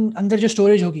उसकी तुम अंदर जो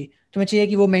स्टोरेज होगी तुम्हें चाहिए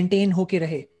कि वो मेंटेन होके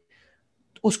रहे,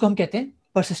 उसको हम कहते हैं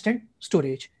पर्सिस्टेंट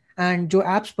स्टोरेज. एंड जो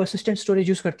एप्स पर्सिस्टेंट स्टोरेज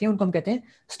यूज करती हैं उनको हम कहते हैं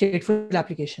स्टेटफुल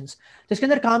एप्लीकेशंस. तो इसके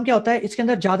अंदर काम क्या होता है, इसके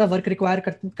अंदर ज़्यादा वर्क रिक्वायर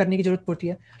करने की जरूरत पड़ती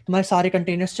है. तुम्हारे सारे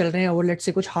कंटेनर्स चल रहे हैं और लेट्स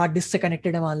से कुछ हार्ड डिस्क से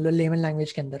कनेक्टेड है, मान लो लेमन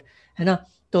लैंग्वेज के अंदर, है ना,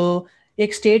 तो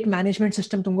एक स्टेट मैनेजमेंट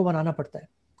सिस्टम तुमको बनाना पड़ता है.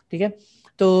 ठीक है,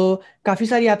 तो काफ़ी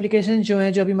सारी एप्लीकेशन जो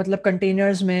हैं जो अभी मतलब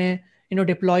कंटेनर्स में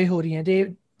डिप्लॉय हो रही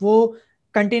हैं, वो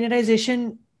कंटेनराइजेशन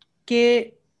के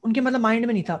उनके मतलब माइंड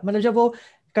में नहीं था. मतलब जब वो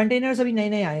कंटेनर्स अभी नए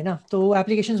नए आए ना, तो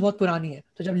एप्लीकेशंस बहुत पुरानी है,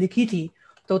 तो जब लिखी थी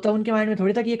तो तब उनके माइंड में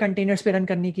थोड़ी था कि ये कंटेनर्स पे रन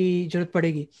करने की जरूरत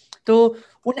पड़ेगी. तो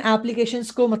उन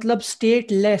एप्लीकेशंस को मतलब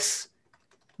स्टेटलेस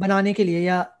बनाने के लिए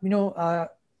या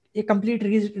एक कंप्लीट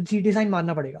रीडिज़ाइन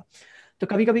मारना पड़ेगा. तो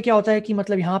कभी कभी क्या होता है कि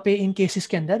मतलब यहाँ पे इन केसेस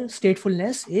के अंदर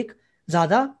स्टेटफुलनेस एक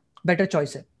ज़्यादा बेटर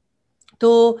चॉइस है.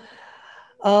 तो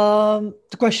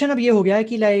क्वेश्चन अब ये हो गया है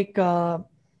कि like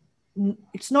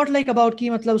it's not like about कि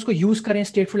मतलब उसको यूज करें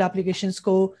स्टेटफुल एप्लीकेशंस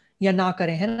को या ना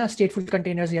करें, है ना, स्टेटफुल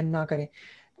कंटेनर्स या ना करें.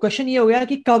 क्वेश्चन ये हो गया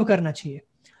कि कब करना चाहिए.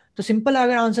 तो सिंपल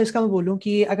अगर आंसर इसका मैं बोलूं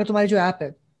कि अगर तुम्हारी जो ऐप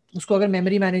है उसको अगर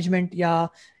मेमोरी मैनेजमेंट या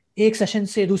एक सेशन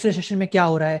से दूसरे सेशन में क्या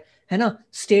हो रहा है ना,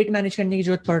 स्टेट मैनेज करने की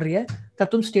जरूरत पड़ रही है, तब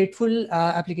तुम स्टेटफुल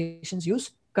एप्लीकेशंस यूज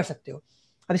कर सकते हो.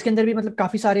 अब इसके अंदर भी मतलब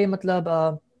काफ़ी सारे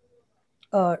मतलब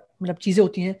चीज़ें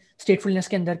होती हैं स्टेटफुलनेस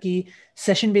के अंदर की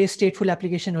सेशन बेस्ड स्टेटफुल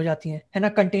एप्लीकेशन हो जाती हैं, है ना,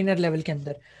 कंटेनर लेवल के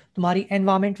अंदर तुम्हारी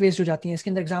एनवायरमेंट बेस्ड हो जाती हैं. इसके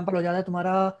अंदर एग्जांपल हो जाता है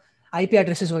तुम्हारा आईपी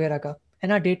एड्रेसेस वगैरह का, है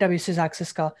ना, डेटाबेसेस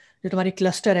एक्सेस का, जो तुम्हारी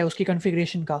क्लस्टर है उसकी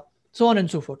कॉन्फ़िगरेशन का, सो ऑन एंड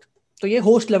सो फोर्थ. तो ये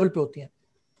होस्ट लेवल पे होती हैं.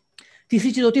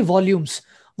 तीसरी चीज़ होती है वॉल्यूम्स.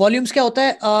 वॉल्यूम्स क्या होता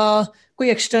है, कोई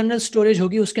एक्सटर्नल स्टोरेज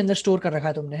होगी उसके अंदर स्टोर कर रखा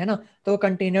है तुमने, है ना, तो वो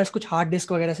कंटेनर्स कुछ हार्ड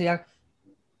डिस्क वगैरह से या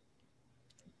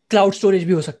क्लाउड स्टोरेज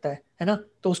भी हो सकता है ना,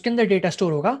 तो उसके अंदर डेटा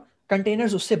स्टोर होगा,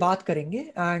 कंटेनर्स उससे बात करेंगे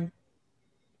एंड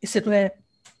इससे तुम्हें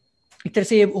एक तरह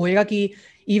से ये होएगा कि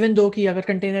इवन दो कि अगर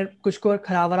कंटेनर कुछ को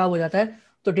खराब हो जाता है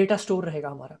तो डेटा स्टोर रहेगा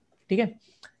हमारा. ठीक है,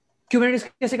 क्यूबरनेटिस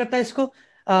कैसे करता है इसको,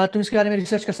 तुम इसके बारे में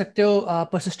रिसर्च कर सकते हो.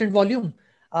 पर्सिस्टेंट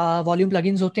वॉल्यूम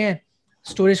प्लगइन्स होते हैं,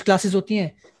 स्टोरेज क्लासेस होती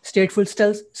हैं, स्टेटफुल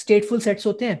सेट्स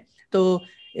होते हैं. तो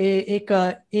एक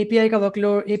एपीआई का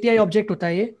वर्कलोड, एपीआई ऑब्जेक्ट होता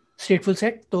है ये स्टेटफुल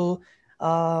सेट. तो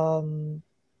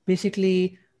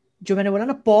बेसिकली जो मैंने बोला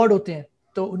ना पॉड होते हैं,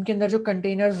 तो उनके अंदर जो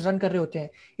कंटेनर्स रन कर रहे होते हैं,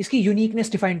 इसकी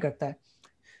यूनिकनेस डिफाइन करता है.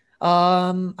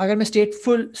 अगर मैं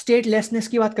स्टेटलेसनेस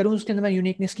की बात करूं, उसके अंदर मैं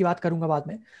यूनिकनेस की बात करूंगा बाद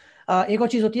में। एक और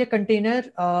चीज़ होती है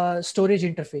कंटेनर स्टोरेज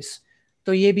इंटरफेस।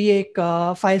 तो ये भी एक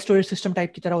फाइल स्टोरेज सिस्टम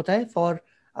टाइप की तरह होता है फॉर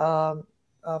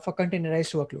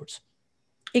कंटेनराइज्ड वर्कलोड्स।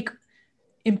 एक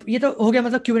ये तो हो गया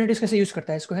मतलब क्यूबरनेटिस कैसे यूज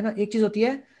करता है इसको, है ना। एक चीज होती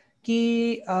है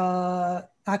कि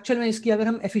एक्चुअल में इसकी अगर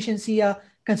हम एफिशिएंसी या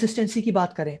कंसिस्टेंसी की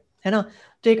बात करें, है ना,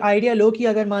 तो एक आइडिया लो कि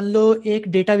अगर मान लो एक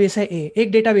डेटाबेस है ए,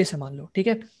 एक डेटाबेस है मान लो, ठीक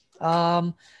है,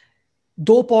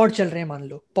 दो पॉड चल रहे हैं मान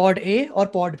लो, पॉड ए और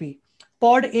पॉड बी।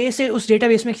 पॉड ए से उस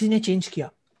डेटाबेस में किसी ने चेंज किया,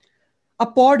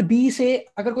 अब पॉड बी से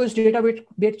अगर कोई उस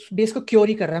डेटाबेस को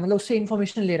क्योरी कर रहा है, मतलब उससे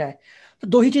इंफॉर्मेशन ले रहा है, तो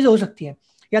दो ही चीजें हो सकती हैं।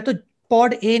 या तो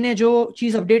पॉड ए ने जो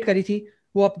चीज अपडेट करी थी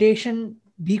वो अपडेशन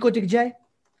बी को दिख जाए,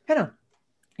 है ना,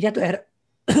 या तो एरर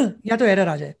या तो एरर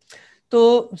आ जाए। तो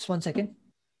 1 second,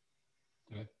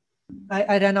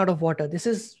 I ran out of water. This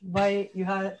is why you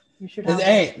should have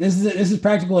Hey, this is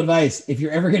practical advice. If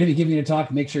you're ever going to be giving a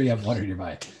talk, make sure you have water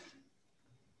nearby.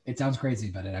 It sounds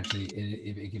crazy, but it actually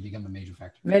it can become a major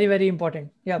factor. Very very important.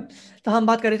 या तो हम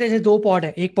बात कर रहे थे, जैसे दो pod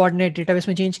है, एक पॉड ने डेटाबेस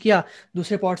में चेंज किया,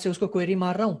 दूसरे पॉड से उसको क्वेरी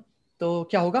मार रहा हूँ, तो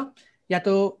क्या होगा, या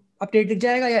तो अपडेट दिख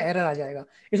जाएगा या एरर आ जाएगा।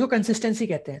 इसको कंसिस्टेंसी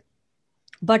कहते हैं।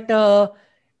 बट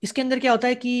इसके अंदर क्या होता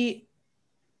है कि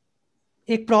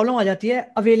एक प्रॉब्लम आ जाती है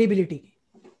अवेलेबिलिटी की,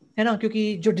 है ना,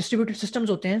 क्योंकि जो डिस्ट्रीब्यूटेड सिस्टम्स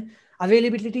होते हैं,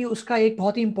 अवेलेबिलिटी उसका एक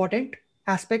बहुत ही इंपॉर्टेंट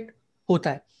एस्पेक्ट होता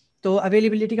है। तो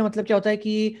अवेलेबिलिटी का मतलब क्या होता है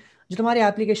कि जो तुम्हारे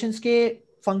एप्लीकेशंस के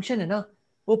फंक्शन है ना,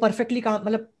 वो परफेक्टली काम,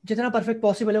 मतलब जितना परफेक्ट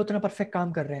पॉसिबल है उतना परफेक्ट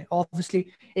काम कर रहे हैं। ऑब्वियसली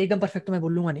एकदम परफेक्ट तो मैं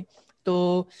बोल लूंगा नहीं,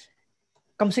 तो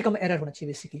कम से कम एरर होना चाहिए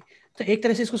बेसिकली। तो एक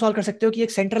तरह से इसको सॉल्व कर सकते हो कि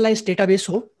एक सेंट्रलाइज डेटाबेस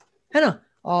हो, है ना,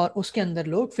 और उसके अंदर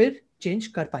लोग फिर चेंज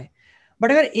कर पाए।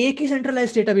 बट अगर एक ही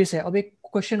सेंट्रलाइज डेटाबेस है, अब एक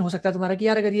क्वेश्चन हो सकता है तुम्हारा कि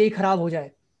यार अगर यही खराब हो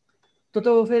जाए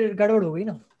तो फिर गड़बड़ हो गई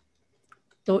ना।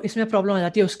 तो इसमें प्रॉब्लम आ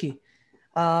जाती है उसकी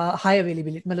हाई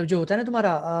अवेलेबिलिटी, मतलब जो होता है ना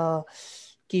तुम्हारा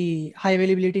कि हाई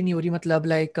अवेलेबिलिटी नहीं हो रही, मतलब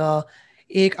लाइक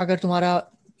एक अगर तुम्हारा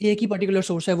एक ही पर्टिकुलर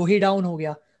सोर्स है वही डाउन हो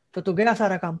गया तो गया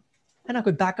सारा काम, है ना।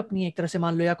 कोई बैकअप नहीं है एक तरह से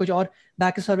मान लो, या कुछ और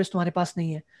बैकअप सर्विस तुम्हारे पास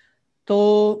नहीं है। तो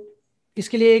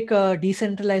इसके लिए एक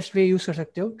डिसेंट्रलाइज्ड वे यूज कर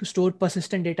सकते हो to store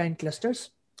persistent data in clusters.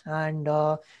 And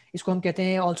इसको हम कहते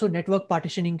हैं ऑल्सो नेटवर्क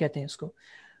पार्टीशनिंग कहते हैं इसको।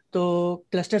 तो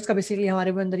क्लस्टर्स का बेसिकली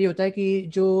हमारे अंदर ये होता है कि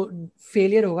जो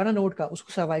फेलियर होगा ना नोड का,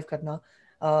 उसको सर्वाइव करना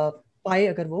पाए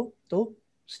अगर वो, तो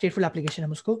स्टेटफुल एप्लीकेशन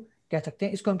हम उसको कह सकते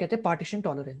हैं। इसको हम कहते हैं पार्टीशन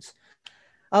टॉलरेंस।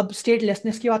 अब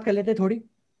स्टेटलेसनेस की बात कर लेते हैं थोड़ी।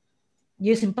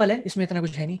 ये सिंपल है, इसमें इतना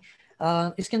कुछ है नहीं।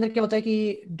 इसके अंदर क्या होता है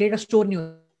कि डेटा स्टोर नहीं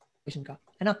होता का,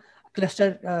 है ना,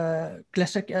 क्लस्टर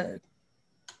क्लस्टर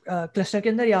क्लस्टर के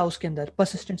अंदर या उसके अंदर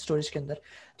परसिस्टेंट स्टोरेज के अंदर।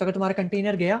 तो अगर तुम्हारा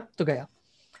कंटेनर गया तो गया।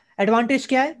 एडवांटेज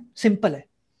क्या है, सिंपल है।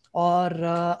 और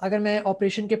अगर मैं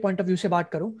ऑपरेशन के पॉइंट ऑफ व्यू से बात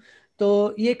करूं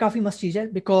तो ये काफ़ी मस्त चीज़ है,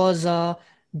 बिकॉज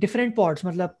डिफरेंट पॉड्स,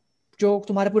 मतलब जो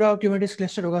तुम्हारा पूरा क्यूबरनेटिस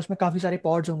क्लस्टर होगा उसमें काफ़ी सारे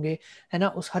पॉड्स होंगे, है ना।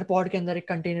 उस हर पॉड के अंदर एक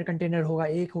कंटेनर होगा,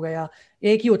 एक होगा या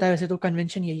एक ही होता है वैसे तो,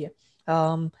 कन्वेंशन यही है।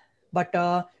 बट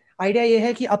आइडिया ये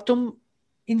है कि अब तुम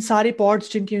इन सारे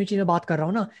पॉड्स जिनकी मैं चीज़ें बात कर रहा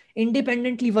हूँ ना,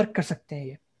 इंडिपेंडेंटली वर्क कर सकते हैं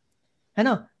ये, है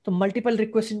ना। तो मल्टीपल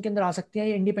रिक्वेस्ट इनके अंदर आ सकती हैं,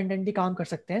 ये इंडिपेंडेंटली काम कर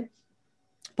सकते हैं,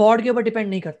 पॉड के ऊपर डिपेंड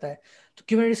नहीं करता है। तो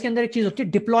क्यूबरनेटिस के अंदर एक चीज होती है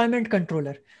डिप्लॉयमेंट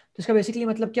कंट्रोलर। तो इसका बेसिकली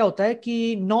मतलब क्या होता है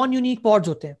कि नॉन यूनिक पॉड्स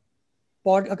होते हैं।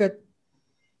 पॉड अगर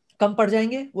कम पड़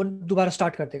जाएंगे वो दोबारा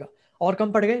स्टार्ट कर देगा, और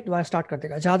कम पड़ गए दोबारा स्टार्ट कर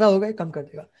देगा, ज्यादा हो गए कम कर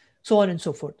देगा, so on and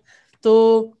so forth. तो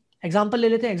एग्जांपल ले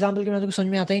लेते हैं, एग्जांपल के बिना तो समझ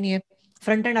में आता ही नहीं है।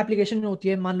 फ्रंट एंड एप्लीकेशन होती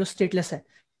है, मान लो स्टेटलेस है,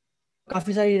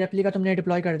 काफी सारी रेप्लिका तुमने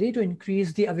डिप्लॉय कर दी to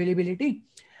increase the availability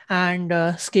and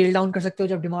scale down कर सकते हो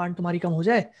जब डिमांड तुम्हारी कम हो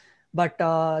जाए। बट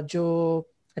जो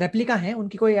रेप्लिका है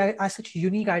उनकी कोई एज सच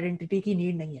यूनिक आइडेंटिटी की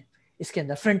नीड नहीं है इसके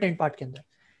अंदर, फ्रंट एंड पार्ट के अंदर,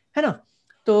 है ना।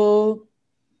 तो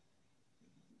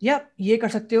या ये कर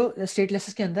सकते हो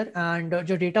स्टेटलेस के अंदर। एंड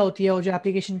जो डेटा होती है और जो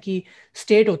एप्लीकेशन की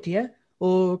स्टेट होती है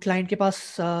वो क्लाइंट के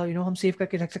पास हम सेव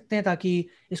करके रख सकते हैं, ताकि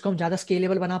इसको हम ज़्यादा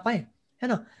स्केलेबल बना पाए, है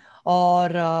ना।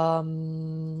 और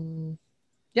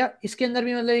या इसके अंदर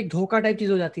भी मतलब एक धोखा टाइप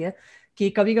चीज़ हो जाती है कि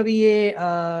कभी कभी ये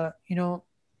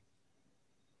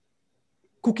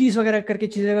कुकीज वगैरह करके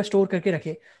चीज़ें अगर स्टोर करके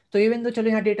रखे, तो इवन तो चलो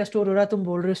यहाँ डेटा स्टोर हो रहा है, तुम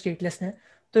बोल रहे हो स्टेटलेस है,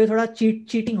 तो ये थोड़ा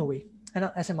चीटिंग हो गई, है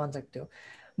ना, ऐसे मान सकते हो।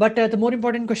 But the more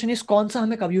important question is कौन सा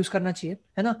हमें कब यूज करना चाहिए,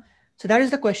 है ना। So that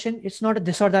is the question, it's not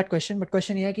this और दैट क्वेश्चन, बट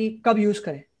क्वेश्चन ये है कि कब यूज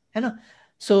करें, है ना।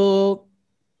 So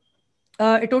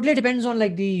it totally depends on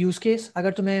like the use case.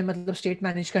 अगर तुम्हें मतलब स्टेट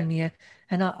मैनेज करनी है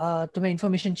ना, तुम्हें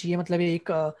इन्फॉर्मेशन चाहिए, मतलब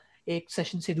एक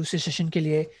सेशन से दूसरे सेशन के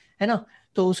लिए, है ना,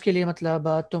 तो उसके लिए मतलब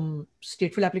तुम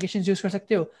स्टेटफुल एप्लीकेशंस यूज कर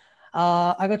सकते हो।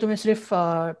 अगर तुम्हें सिर्फ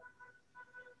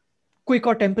क्विक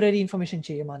और टेम्पररी इंफॉर्मेशन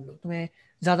चाहिए, मान लो तुम्हें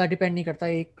ज़्यादा डिपेंड नहीं करता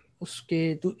एक उसके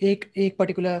एक एक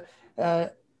पर्टिकुलर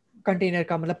कंटेनर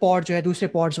का मतलब पॉड जो है दूसरे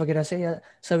पॉड्स वगैरह से या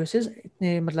सर्विसेज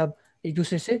इतने मतलब एक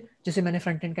दूसरे से, जैसे मैंने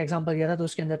फ्रंट एंड का एग्जांपल दिया था, तो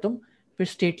उसके अंदर तुम फिर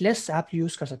स्टेटलेस ऐप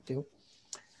यूज कर सकते हो।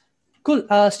 कुल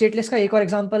स्टेटलेस का एक और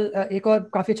एग्जांपल, एक और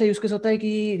काफ़ी अच्छा यूज केस होता है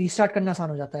कि रीस्टार्ट करना आसान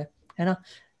हो जाता है ना,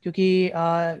 क्योंकि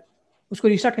उसको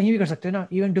रीस्टार्ट कहीं भी कर सकते हो ना,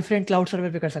 इवन डिफरेंट क्लाउड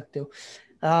सर्वर पे कर सकते हो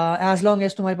एज लॉन्ग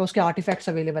एज तुम्हारे पास उसके आर्टिफैक्ट्स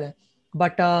अवेलेबल है।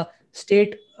 But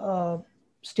state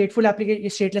stateful application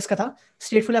stateless का था,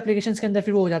 स्टेटफुल एप्लीकेशंस के अंदर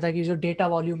फिर वो हो जाता है कि जो डेटा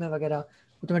वॉल्यूम है वगैरह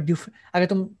वो तुम्हें अगर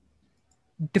तुम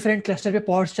डिफरेंट क्लस्टर पे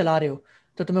पॉड्स चला रहे हो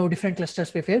तो तुम्हें वो डिफरेंट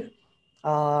क्लस्टर्स पे फिर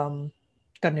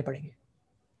करने पड़ेंगे,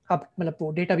 अब मतलब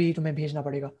वो डेटा भी तुम्हें भेजना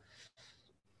पड़ेगा।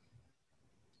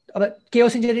 अब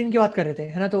केओस इंजीनियरिंग की बात कर रहे थे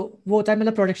है ना, तो वो होता है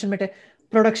मतलब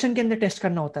प्रोडक्शन के अंदर टेस्ट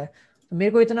करना होता है। तो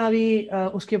मेरे को इतना अभी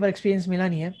उसके ऊपर एक्सपीरियंस मिला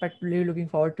नहीं है, but really looking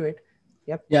forward to it.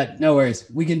 Yep. Yeah, no worries.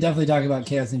 We can definitely talk about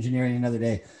chaos engineering another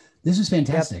day. This was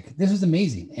fantastic. Yep. This was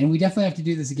amazing. And we definitely have to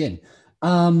do this again.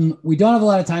 We don't have a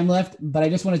lot of time left, but I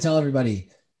just want to tell everybody,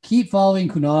 keep following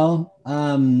Kunal.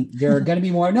 There are going to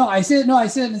be more. No, I say it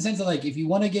in the sense of like, if you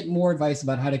want to get more advice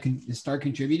about how to start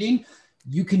contributing,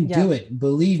 you can do it.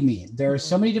 Believe me, there are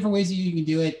so many different ways that you can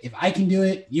do it. If I can do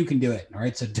it, you can do it. All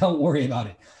right. So don't worry about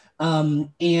it.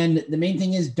 And the main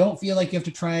thing is don't feel like you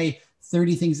have to try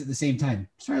 30 things at the same time.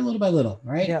 Start little by little.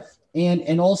 All right. Yeah.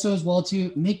 And also as well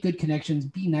to make good connections,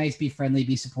 be nice, be friendly,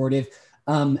 be supportive,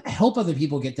 help other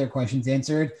people get their questions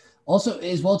answered. Also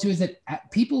as well too, is that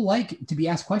people like to be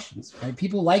asked questions, right?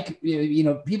 People like,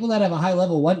 people that have a high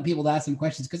level want people to ask them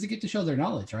questions because they get to show their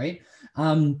knowledge, right?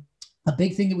 A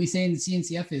big thing that we say in the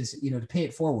CNCF is, to pay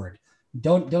it forward.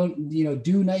 Don't,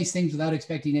 do nice things without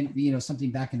expecting,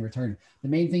 something back in return. The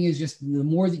main thing is just the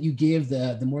more that you give,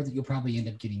 the more that you'll probably end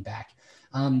up getting back.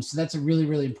 So that's a really,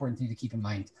 really important thing to keep in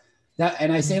mind.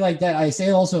 And I say like that, I say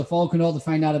also follow Kunal to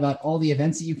find out about all the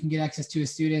events that you can get access to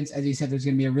as students. As you said, there's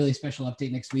going to be a really special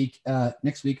update next week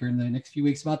or in the next few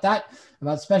weeks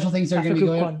about special things that are going to be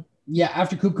going on. Yeah,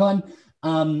 after KubeCon.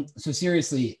 So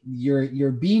seriously,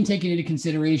 you're being taken into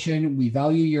consideration. We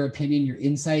value your opinion, your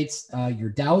insights, your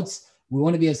doubts. We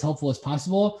want to be as helpful as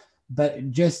possible,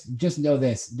 but just know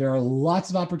this, there are lots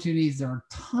of opportunities. There are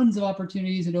tons of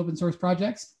opportunities in open source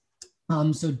projects.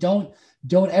 So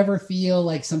don't ever feel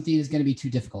like something is going to be too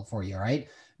difficult for you. All right.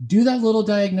 Do that little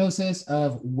diagnosis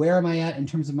of where am I at in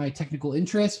terms of my technical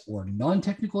interests or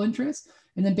non-technical interests.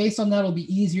 And then based on that, it'll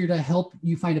be easier to help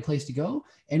you find a place to go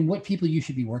and what people you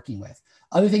should be working with.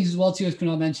 Other things as well, too, as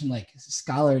Kunal mentioned, like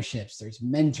scholarships, there's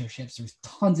mentorships, there's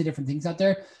tons of different things out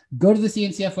there. Go to the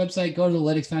CNCF website, go to the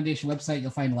Linux Foundation website.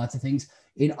 You'll find lots of things.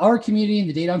 In our community, in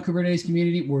the Data on Kubernetes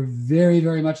community, we're very,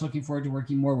 very much looking forward to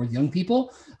working more with young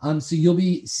people. So you'll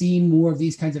be seeing more of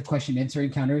these kinds of question answer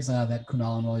encounters that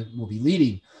Kunal will be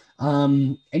leading.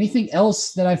 Anything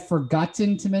else that I've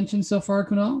forgotten to mention so far,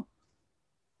 Kunal?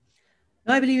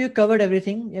 No, I believe you covered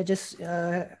everything. Yeah, just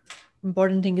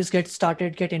important thing is get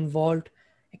started, get involved,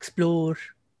 explore,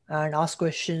 and ask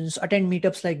questions. Attend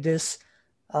meetups like this.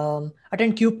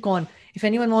 Attend KubeCon. If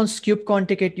anyone wants KubeCon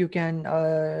ticket, you can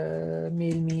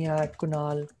mail me at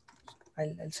Kunal.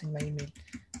 I'll send my email.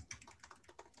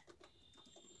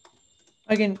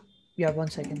 Again, yeah,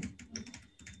 1 second.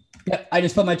 Yeah, I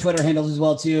just put my Twitter handles as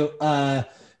well too.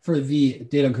 For the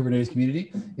Data on Kubernetes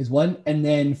community is one, and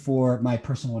then for my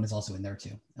personal one is also in there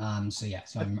too. So yeah,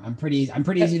 so I'm pretty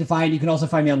easy to find. You can also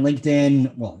find me on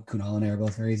LinkedIn. Well, Kunal and I are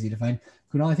both very easy to find.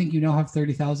 Kunal, I think you now have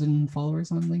 30,000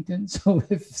 followers on LinkedIn. So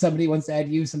if somebody wants to add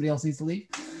you, somebody else needs to leave.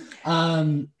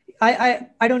 I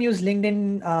don't use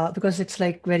LinkedIn because it's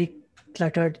like very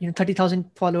cluttered. 30,000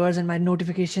 followers and my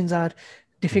notifications are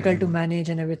difficult to manage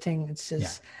and everything. It's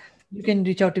just you can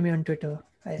reach out to me on Twitter.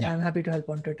 I'm happy to help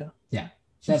on Twitter. Yeah.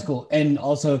 That's cool. And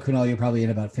also, Kunal, you're probably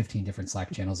in about 15 different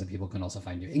Slack channels that people can also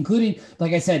find you, including,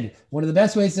 like I said, one of the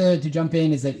best ways to jump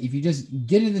in is that if you just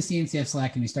get into the CNCF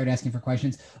Slack and you start asking for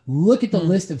questions, look at the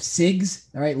list of SIGs.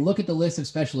 All right. Look at the list of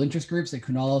special interest groups that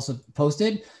Kunal also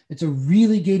posted. It's a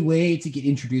really good way to get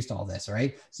introduced to all this. All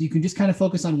right. So you can just kind of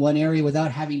focus on one area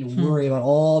without having to worry about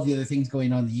all the other things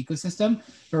going on in the ecosystem.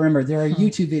 But remember, there are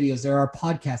YouTube videos, there are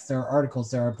podcasts, there are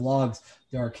articles, there are blogs,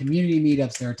 there are community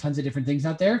meetups, there are tons of different things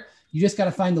out there. You just got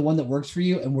to find the one that works for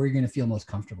you and where you're going to feel most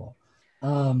comfortable.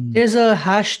 There's a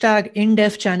hashtag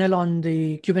InDev channel on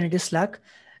the Kubernetes Slack.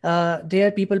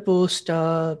 There people post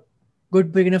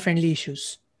good beginner friendly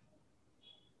issues.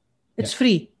 It's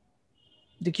free.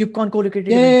 The KubeCon co-located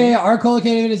event. Our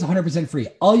co-located event is 100% free.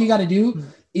 All you got to do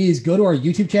is go to our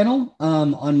YouTube channel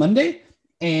on Monday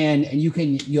and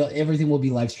everything will be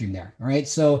live streamed there. All right.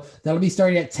 So that'll be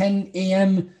starting at 10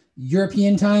 a.m.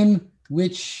 European time,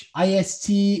 which IST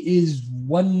is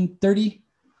 1:30,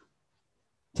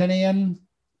 10 a.m.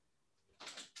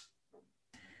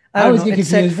 I always get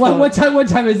confused. What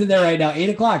time is it there right now?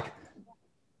 8:00.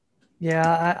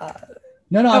 Yeah.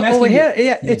 No, I'm asking over here.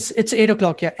 Yeah, it's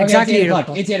 8:00. Yeah, exactly.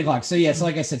 Okay, it's 8:00. It's 8:00. So yeah, so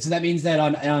like I said, so that means that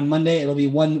on Monday it'll be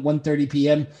 1:30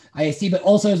 p.m. IST, but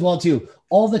also as well too,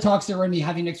 all the talks that we're going to be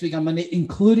having next week on Monday,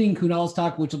 including Kunal's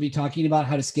talk, which will be talking about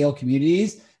how to scale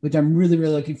communities, which I'm really,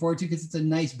 really looking forward to because it's a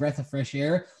nice breath of fresh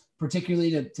air,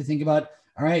 particularly to think about.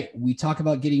 All right, we talk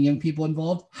about getting young people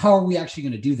involved. How are we actually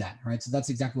going to do that? All right, so that's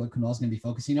exactly what Kunal's going to be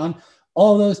focusing on.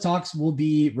 All those talks will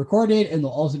be recorded and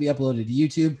they'll also be uploaded to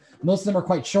YouTube. Most of them are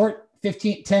quite short,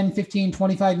 10, 15,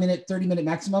 25 minute, 30 minute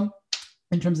maximum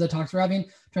in terms of the talks we're having,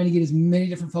 trying to get as many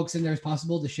different folks in there as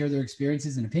possible to share their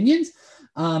experiences and opinions.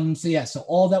 So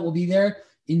all that will be there.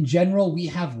 In general, we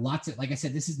have lots of, like I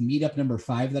said, this is meetup number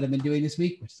 5 that I've been doing this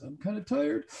week, which I'm kind of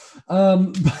tired.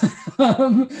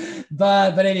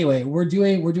 But anyway, we're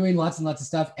doing lots and lots of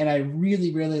stuff, and I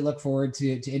really, really look forward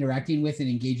to interacting with and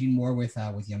engaging more with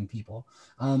young people.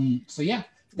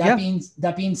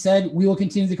 That being said, we will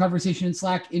continue the conversation in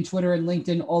Slack, in Twitter, and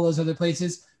LinkedIn, all those other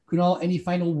places. Kunal, any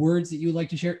final words that you would like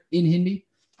to share in Hindi?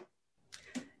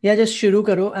 या just शुरू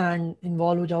करो and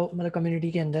involve हो जाओ मतलब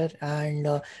community के अंदर and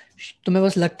तुम्हें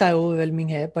बस लगता है ओवरवेलमिंग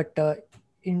है बट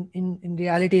इन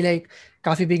रियलिटी लाइक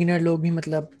काफ़ी बिगिनर लोग भी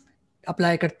मतलब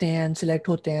अप्लाई करते हैं एंड सिलेक्ट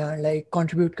होते हैं लाइक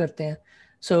कंट्रीब्यूट करते हैं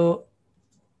सो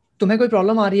तुम्हें कोई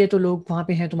प्रॉब्लम आ रही है तो लोग वहाँ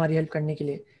पे हैं तुम्हारी हेल्प करने के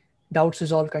लिए डाउट्स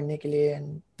रिजॉल्व करने के लिए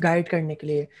एंड गाइड करने के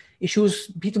लिए इश्यूज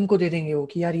भी तुमको दे देंगे वो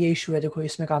कि यार ये इशू है देखो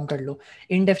इसमें काम कर लो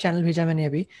इन डेफ चैनल भेजा मैंने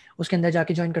अभी उसके अंदर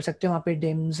जाके ज्वाइन कर सकते हो वहाँ पे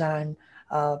dims and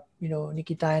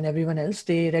Nikita and everyone else,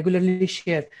 they regularly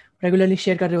share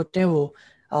कर रहे होते हैं वो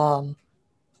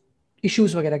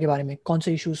issues वगैरह के बारे में कौन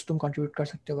से issues तुम contribute कर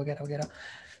सकते हो वगैरह वगैरह.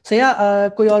 So yeah,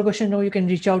 कोई और question हो you can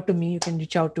reach out to me, you can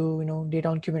reach out to Data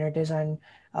on Kubernetes and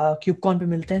KubeCon पे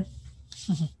मिलते हैं.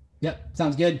 Yep,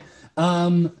 sounds good.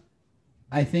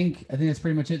 I think that's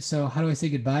pretty much it. So how do I say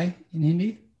goodbye in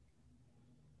Hindi?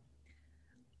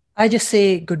 I just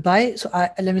say goodbye. So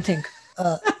let me think.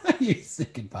 You say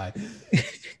goodbye.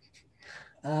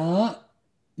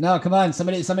 No, come on.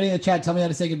 Somebody in the chat, tell me how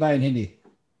to say goodbye in Hindi.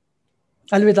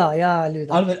 Alvida, yeah,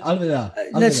 alvida. Alvida.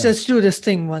 Let's just do this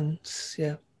thing once.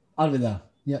 Yeah. Alvida.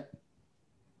 Yep.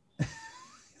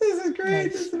 This is great.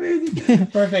 Nice. This is amazing.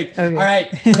 Perfect. Okay. All right.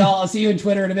 So I'll see you on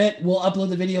Twitter in a bit. We'll upload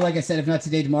the video, like I said, if not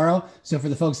today, tomorrow. So for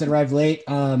the folks that arrived late,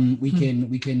 we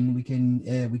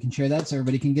can share that so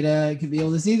everybody can be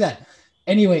able to see that.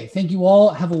 Anyway, thank you all.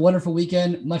 Have a wonderful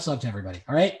weekend. Much love to everybody.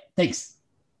 All right. Thanks.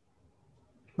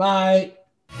 Bye.